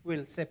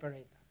will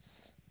separate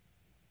us.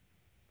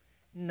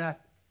 Not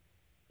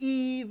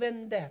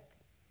even death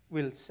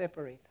will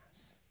separate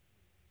us.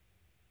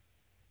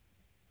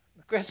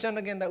 The question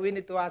again that we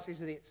need to ask is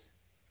this.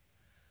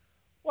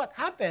 What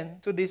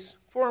happened to this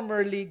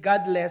formerly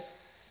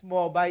godless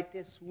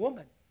Moabitess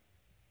woman?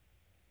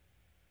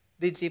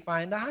 Did she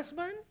find a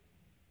husband?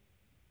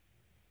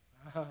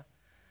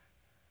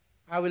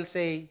 I will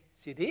say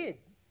she did.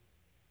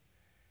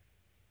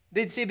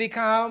 Did she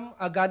become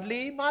a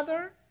godly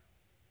mother?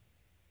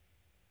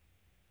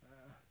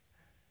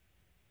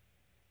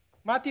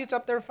 Matthew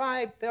chapter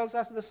 5 tells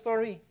us the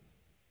story.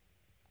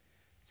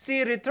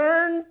 She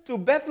returned to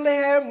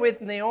Bethlehem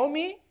with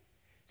Naomi.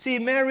 She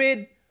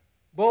married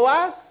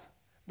Boaz,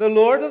 the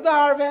Lord of the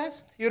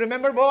harvest. You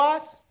remember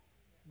Boaz?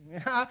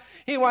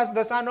 He was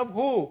the son of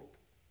who?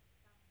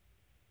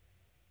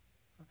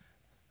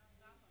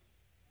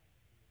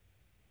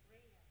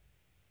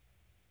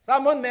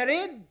 Someone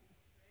married?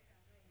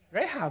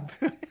 Rahab.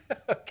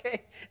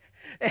 Okay.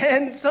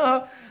 And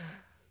so,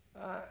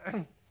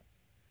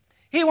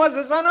 he was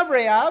the son of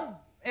Rahab,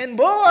 and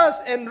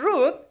Boaz and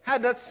Ruth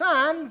had a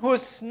son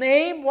whose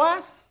name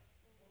was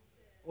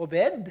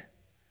Obed.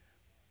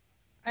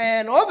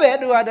 And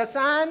Obed, who had a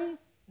son,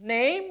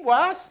 name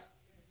was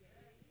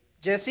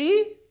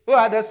Jesse, who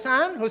had a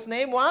son whose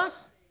name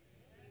was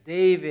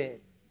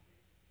David.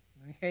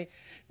 Okay.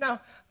 Now,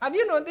 have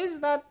you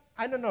noticed that,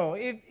 I don't know,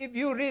 if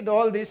you read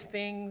all these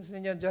things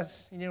and you're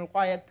just in your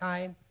quiet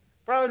time,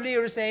 probably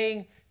you're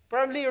saying,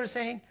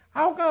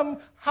 how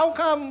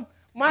come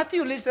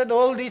Matthew listed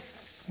all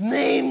these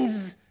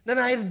names that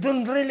I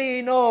don't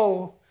really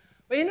know?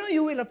 Well,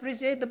 you will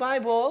appreciate the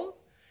Bible.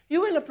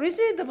 You will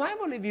appreciate the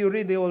Bible if you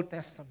read the Old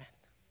Testament.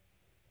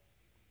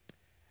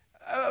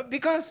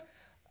 Because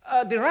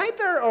the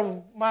writer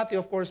of Matthew,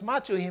 of course,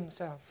 Matthew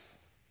himself,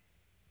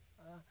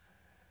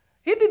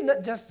 he did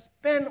not just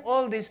pen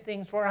all these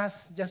things for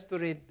us just to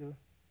read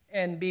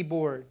and be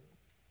bored.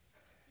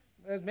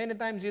 Because many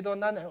times you don't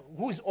know,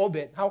 who's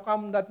Obed? How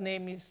come that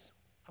name is,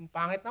 ang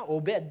pangit na,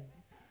 Obed?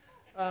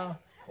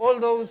 All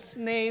those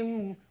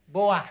name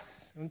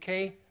Boaz,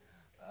 okay?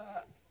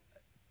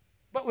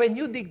 But when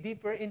you dig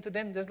deeper into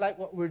them, just like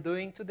what we're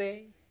doing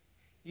today,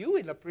 you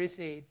will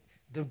appreciate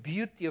the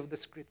beauty of the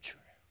Scripture.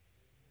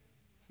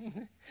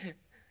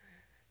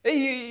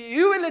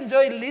 You will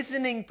enjoy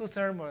listening to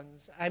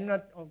sermons. I'm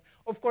not,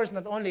 of course,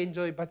 not only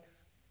enjoy, but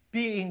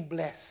being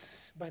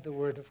blessed by the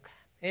Word of God.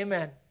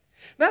 Amen.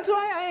 That's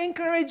why I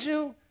encourage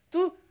you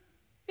to,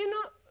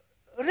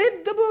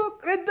 read the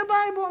book, read the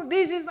Bible.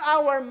 This is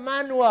our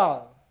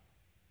manual.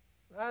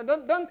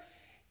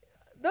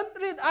 Don't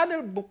read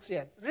other books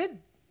yet. Read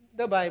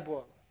the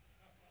Bible.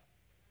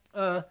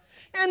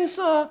 And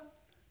so,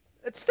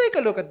 let's take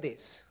a look at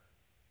this.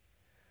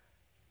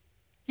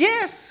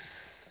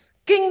 Yes,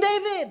 King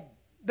David,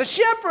 the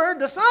shepherd,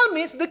 the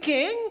psalmist, the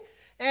king,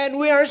 and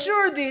we are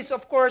sure this,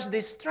 of course,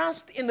 this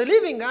trust in the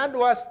living God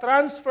was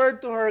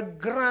transferred to her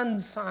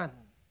grandson.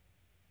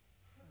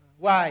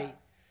 Why?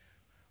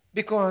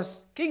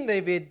 Because King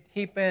David,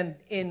 he penned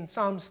in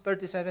Psalms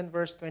 37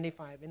 verse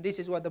 25, and this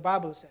is what the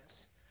Bible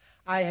says.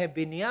 I have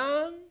been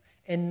young,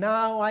 and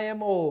now I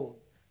am old,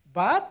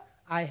 but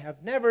I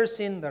have never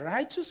seen the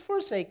righteous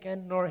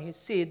forsaken, nor his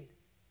seed,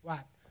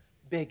 what?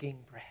 Begging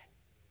bread.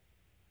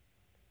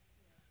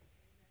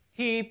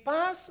 He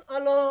passed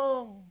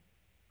along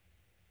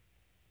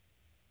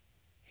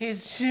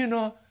his,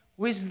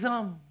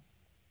 wisdom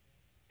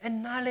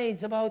and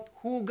knowledge about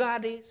who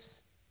God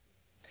is.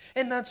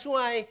 And that's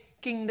why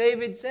King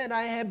David said,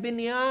 I have been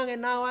young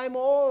and now I'm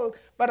old,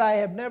 but I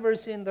have never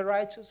seen the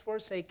righteous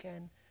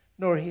forsaken,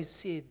 nor his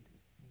seed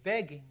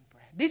begging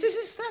bread. This is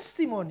his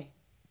testimony.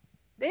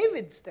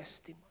 David's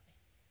testimony.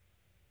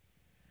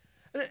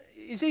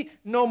 You see,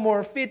 no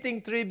more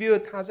fitting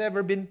tribute has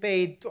ever been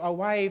paid to a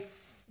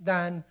wife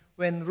than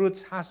when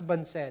Ruth's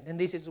husband said, and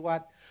this is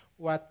what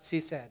she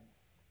said.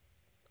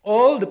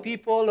 All the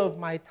people of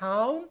my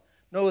town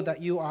know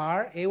that you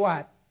are a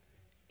what?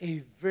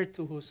 A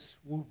virtuous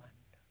woman.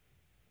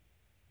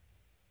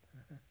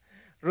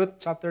 Ruth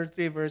chapter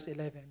 3 verse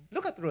 11.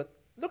 Look at Ruth.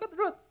 Look at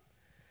Ruth.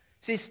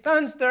 She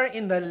stands there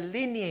in the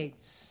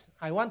lineage.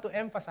 I want to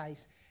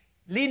emphasize,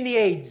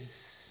 lineage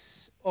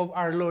of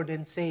our Lord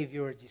and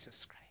Savior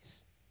Jesus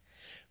Christ.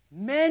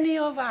 Many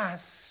of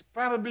us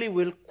probably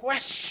will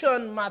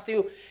question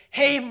Matthew.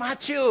 Hey,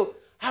 Matthew,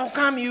 how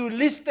come you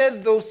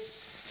listed those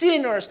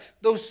sinners,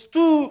 those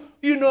two?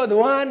 The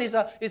one is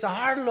a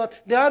harlot,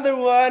 the other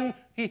one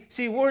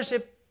she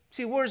worship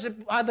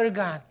other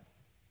god.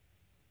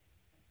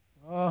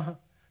 Oh,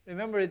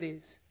 remember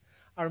this.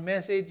 Our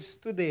message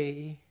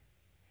today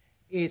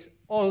is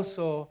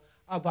also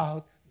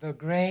about the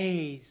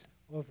grace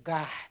of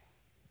God.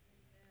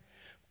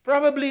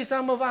 Probably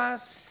some of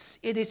us,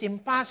 it is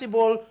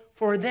impossible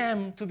for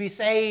them to be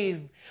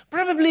saved.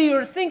 Probably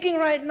you're thinking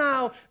right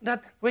now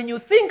that when you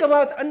think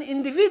about an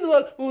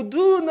individual who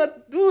do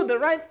not do the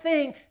right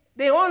thing,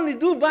 they only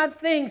do bad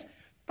things,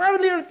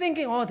 probably you're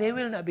thinking, oh, they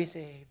will not be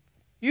saved.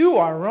 You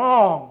are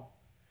wrong.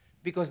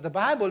 Because the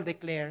Bible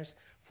declares,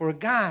 for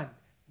God,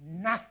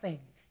 nothing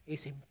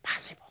is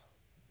impossible.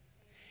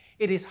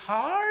 It is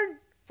hard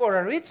for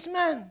a rich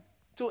man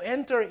to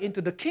enter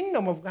into the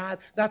kingdom of God.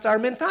 That's our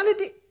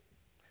mentality.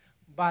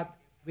 But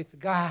with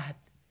God,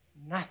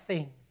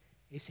 nothing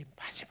is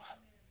impossible.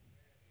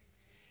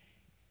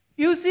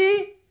 You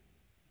see,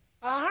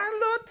 a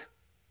harlot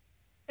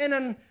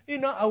and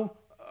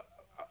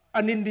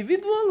an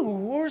individual who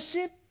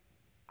worship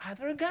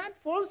other god,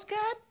 false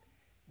god,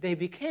 they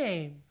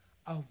became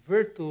a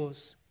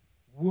virtuous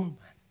woman.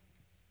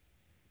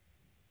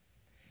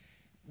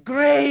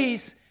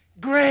 Grace,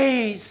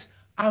 grace,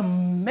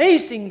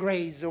 amazing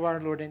grace of our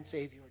Lord and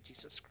Savior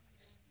Jesus Christ.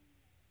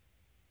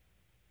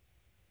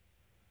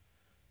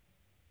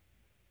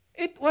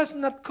 It was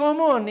not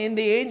common in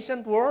the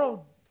ancient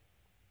world.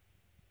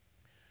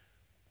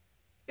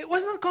 It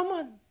was not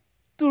common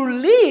to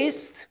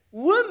list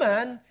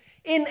women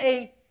in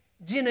a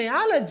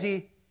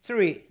genealogy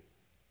tree.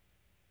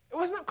 It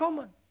was not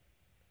common.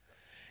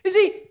 You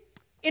see,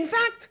 in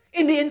fact,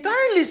 in the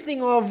entire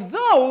listing of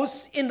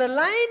those in the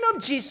line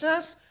of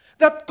Jesus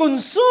that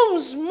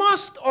consumes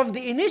most of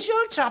the initial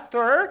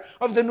chapter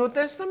of the New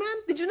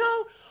Testament, did you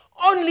know?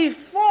 Only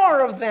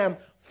 4 of them,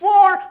 4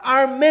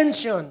 are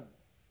mentioned.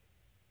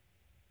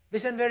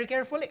 Listen very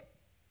carefully.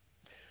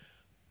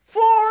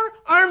 4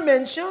 are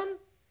mentioned,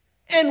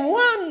 and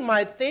one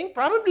might think,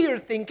 probably you're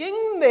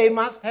thinking, they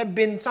must have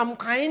been some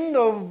kind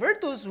of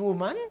virtuous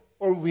woman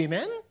or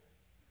women.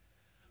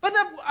 But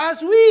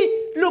as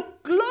we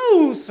look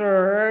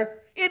closer,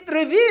 it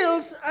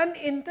reveals an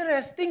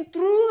interesting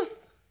truth.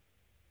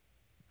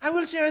 I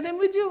will share them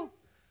with you.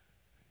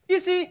 You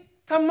see,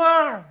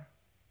 Tamar,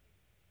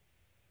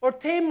 or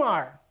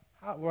Tamar,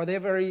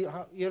 whatever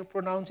your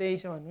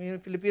pronunciation. In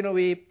Filipino,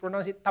 we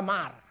pronounce it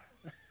Tamar.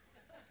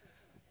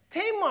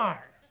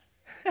 Tamar.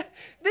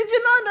 Did you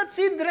know that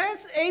she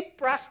dressed a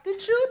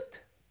prostitute?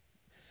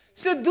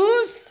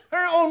 Seduced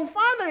her own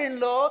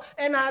father-in-law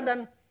and had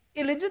an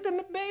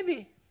illegitimate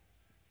baby.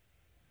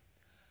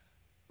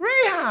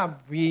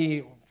 Rahab, we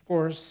of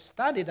course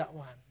studied that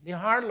one, the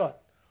harlot.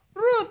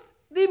 Ruth,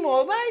 the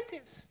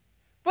Moabitess.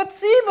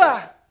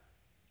 Bathsheba,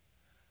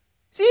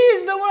 she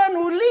is the one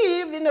who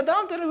lived in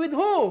adultery with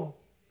who?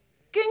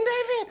 King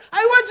David.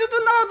 I want you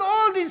to know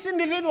all these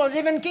individuals,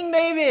 even King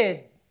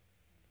David.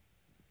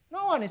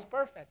 No one is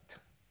perfect.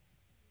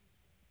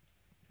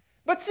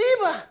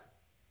 Bathsheba,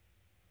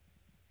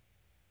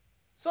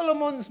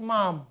 Solomon's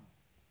mom.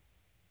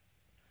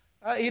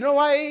 You know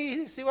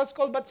why she was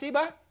called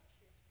Bathsheba?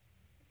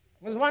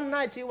 Because one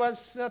night she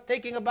was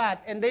taking a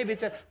bath, and David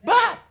said,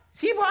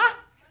 Bathsheba?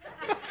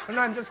 No,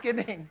 I'm just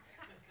kidding.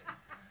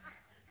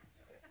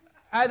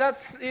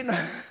 That's,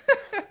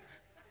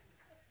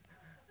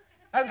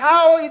 That's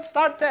how it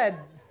started.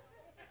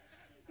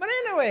 But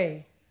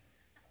anyway,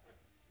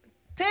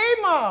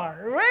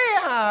 Tamar,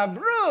 Rahab,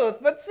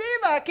 Ruth,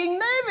 Bathsheba, King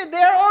David,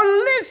 they are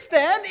all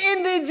listed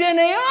in the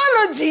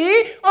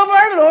genealogy of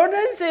our Lord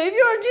and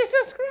Savior,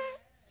 Jesus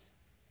Christ.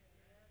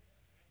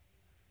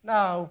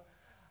 Now,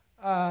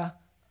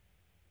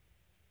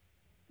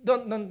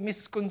 don't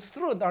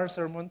misconstrue our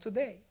sermon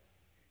today.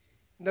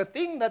 The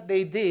thing that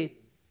they did,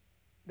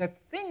 the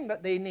thing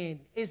that they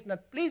need is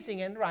not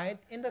pleasing and right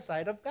in the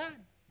sight of God.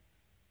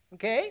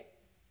 Okay?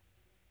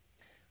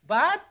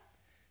 But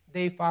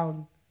they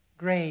found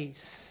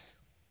grace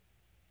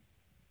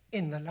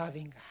in the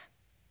loving God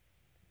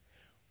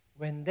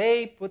when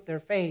they put their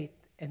faith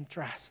and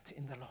trust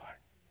in the Lord.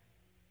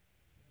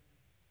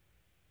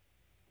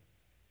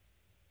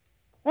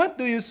 What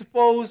do you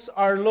suppose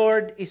our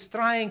Lord is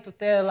trying to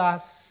tell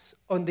us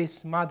on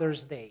this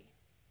Mother's Day?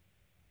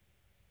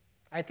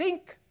 I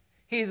think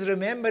He's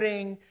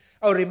reminding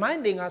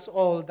us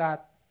all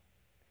that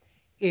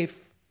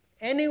if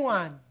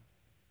anyone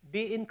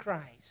be in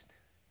Christ,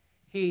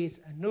 he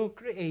is a new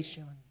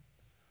creation.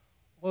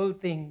 All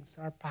things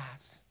are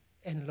past,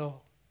 and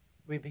lo,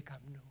 we become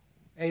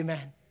new.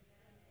 Amen.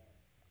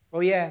 Oh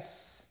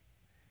yes,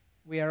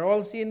 we are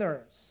all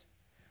sinners,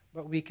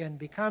 but we can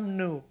become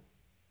new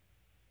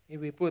if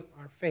we put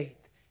our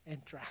faith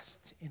and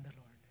trust in the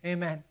Lord.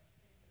 Amen.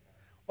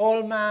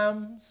 All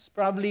moms,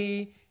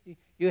 probably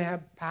you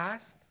have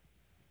passed.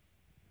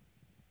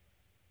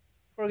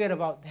 Forget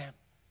about them.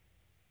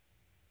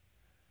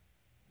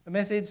 The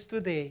message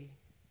today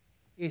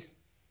is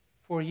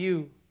for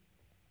you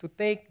to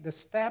take the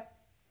step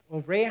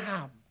of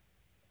Rahab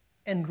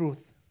and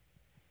Ruth.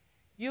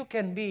 You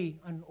can be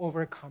an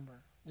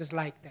overcomer, just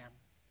like them.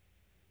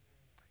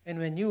 And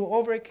when you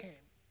overcame,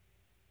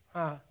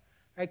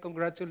 I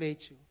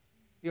congratulate you.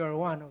 You are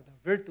one of the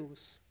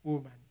virtuous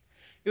women.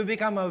 You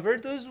become a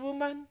virtuous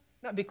woman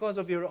not because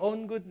of your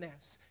own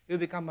goodness. You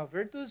become a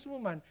virtuous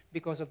woman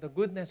because of the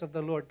goodness of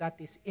the Lord that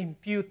is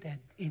imputed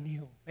in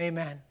you.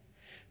 Amen.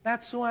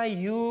 That's why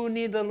you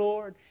need the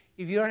Lord.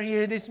 If you are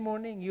here this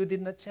morning, you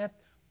did not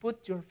yet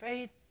put your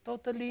faith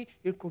totally,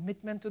 your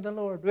commitment to the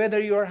Lord. Whether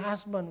you are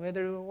husband,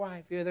 whether you are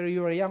wife, whether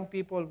you are young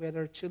people,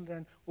 whether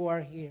children who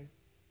are here.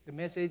 The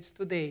message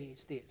today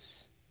is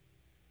this.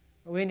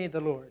 We need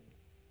the Lord.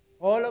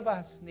 All of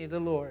us need the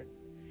Lord.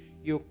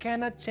 You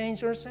cannot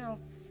change yourself.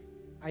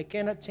 I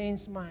cannot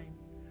change mine.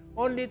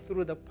 Only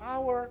through the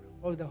power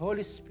of the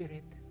Holy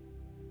Spirit.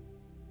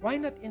 Why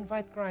not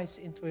invite Christ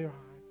into your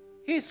heart?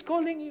 He is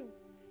calling you.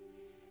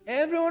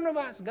 Every one of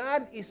us,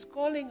 God is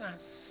calling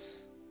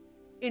us,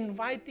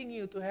 inviting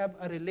you to have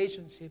a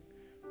relationship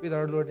with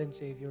our Lord and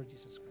Savior,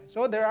 Jesus Christ.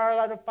 So there are a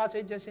lot of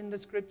passages in the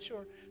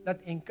Scripture that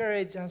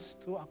encourage us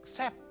to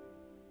accept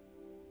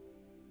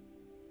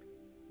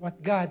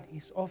what God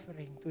is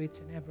offering to each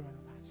and every one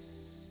of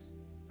us.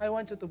 I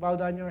want you to bow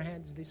down your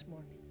heads this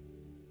morning.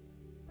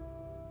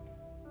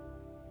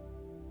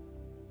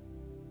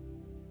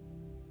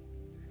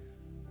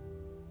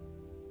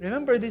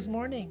 Remember this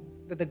morning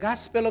that the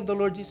gospel of the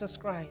Lord Jesus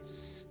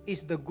Christ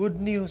is the good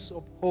news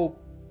of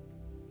hope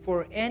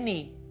for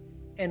any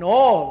and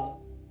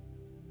all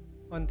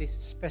on this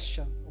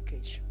special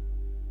occasion.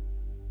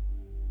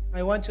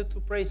 I want you to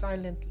pray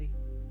silently.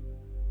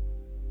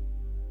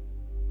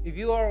 If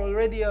you are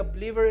already a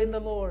believer in the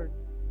Lord,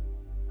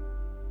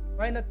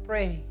 why not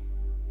pray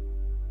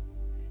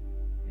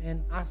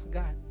and ask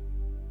God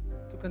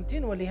to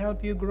continually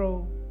help you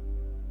grow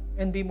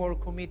and be more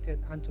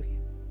committed unto Him?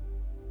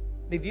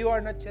 If you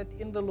are not yet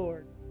in the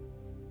Lord,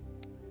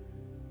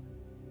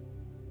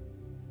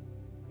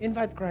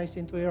 invite Christ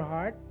into your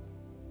heart.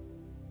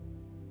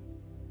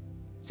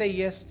 Say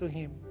yes to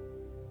Him.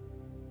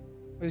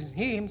 Because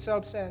He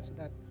Himself says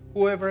that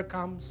whoever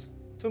comes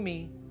to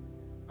me,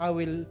 I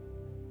will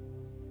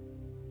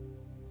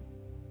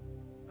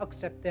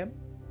accept them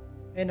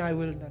and I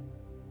will not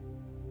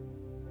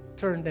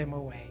turn them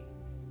away.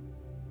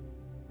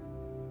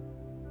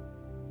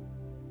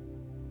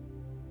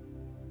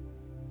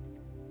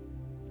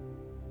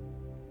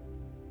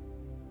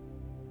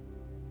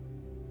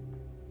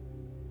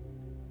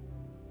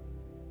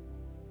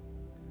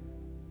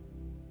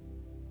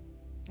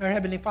 Our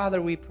Heavenly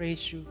Father, we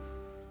praise you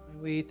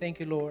and we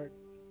thank you, Lord,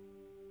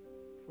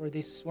 for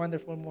this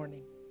wonderful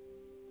morning.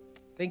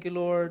 Thank you,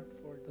 Lord,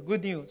 for the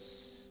good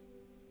news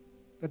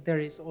that there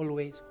is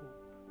always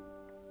hope.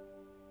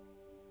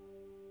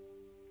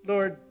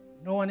 Lord,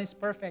 no one is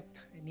perfect,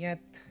 and yet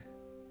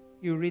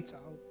you reach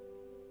out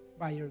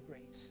by your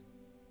grace.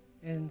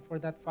 And for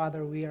that,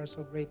 Father, we are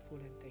so grateful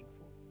and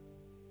thankful.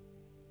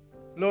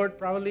 Lord,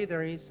 probably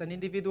there is an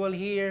individual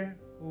here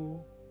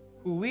who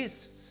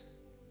wishes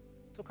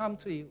to come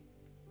to you.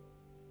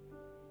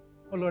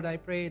 Oh Lord, I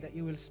pray that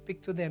you will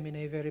speak to them in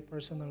a very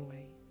personal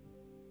way.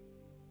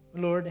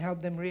 Lord, help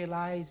them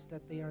realize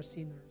that they are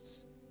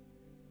sinners,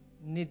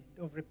 in need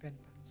of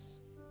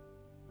repentance.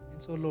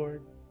 And so,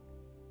 Lord,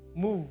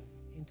 move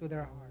into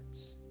their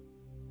hearts,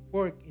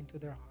 work into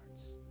their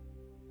hearts.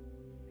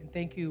 And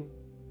thank you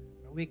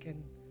that we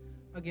can,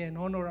 again,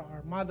 honor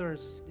our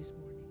mothers this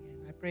morning.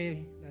 And I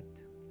pray that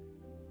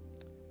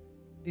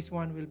this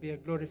one will be a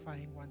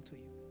glorifying one to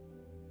you.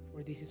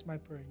 For this is my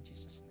prayer in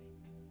Jesus'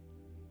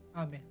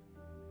 name. Amen.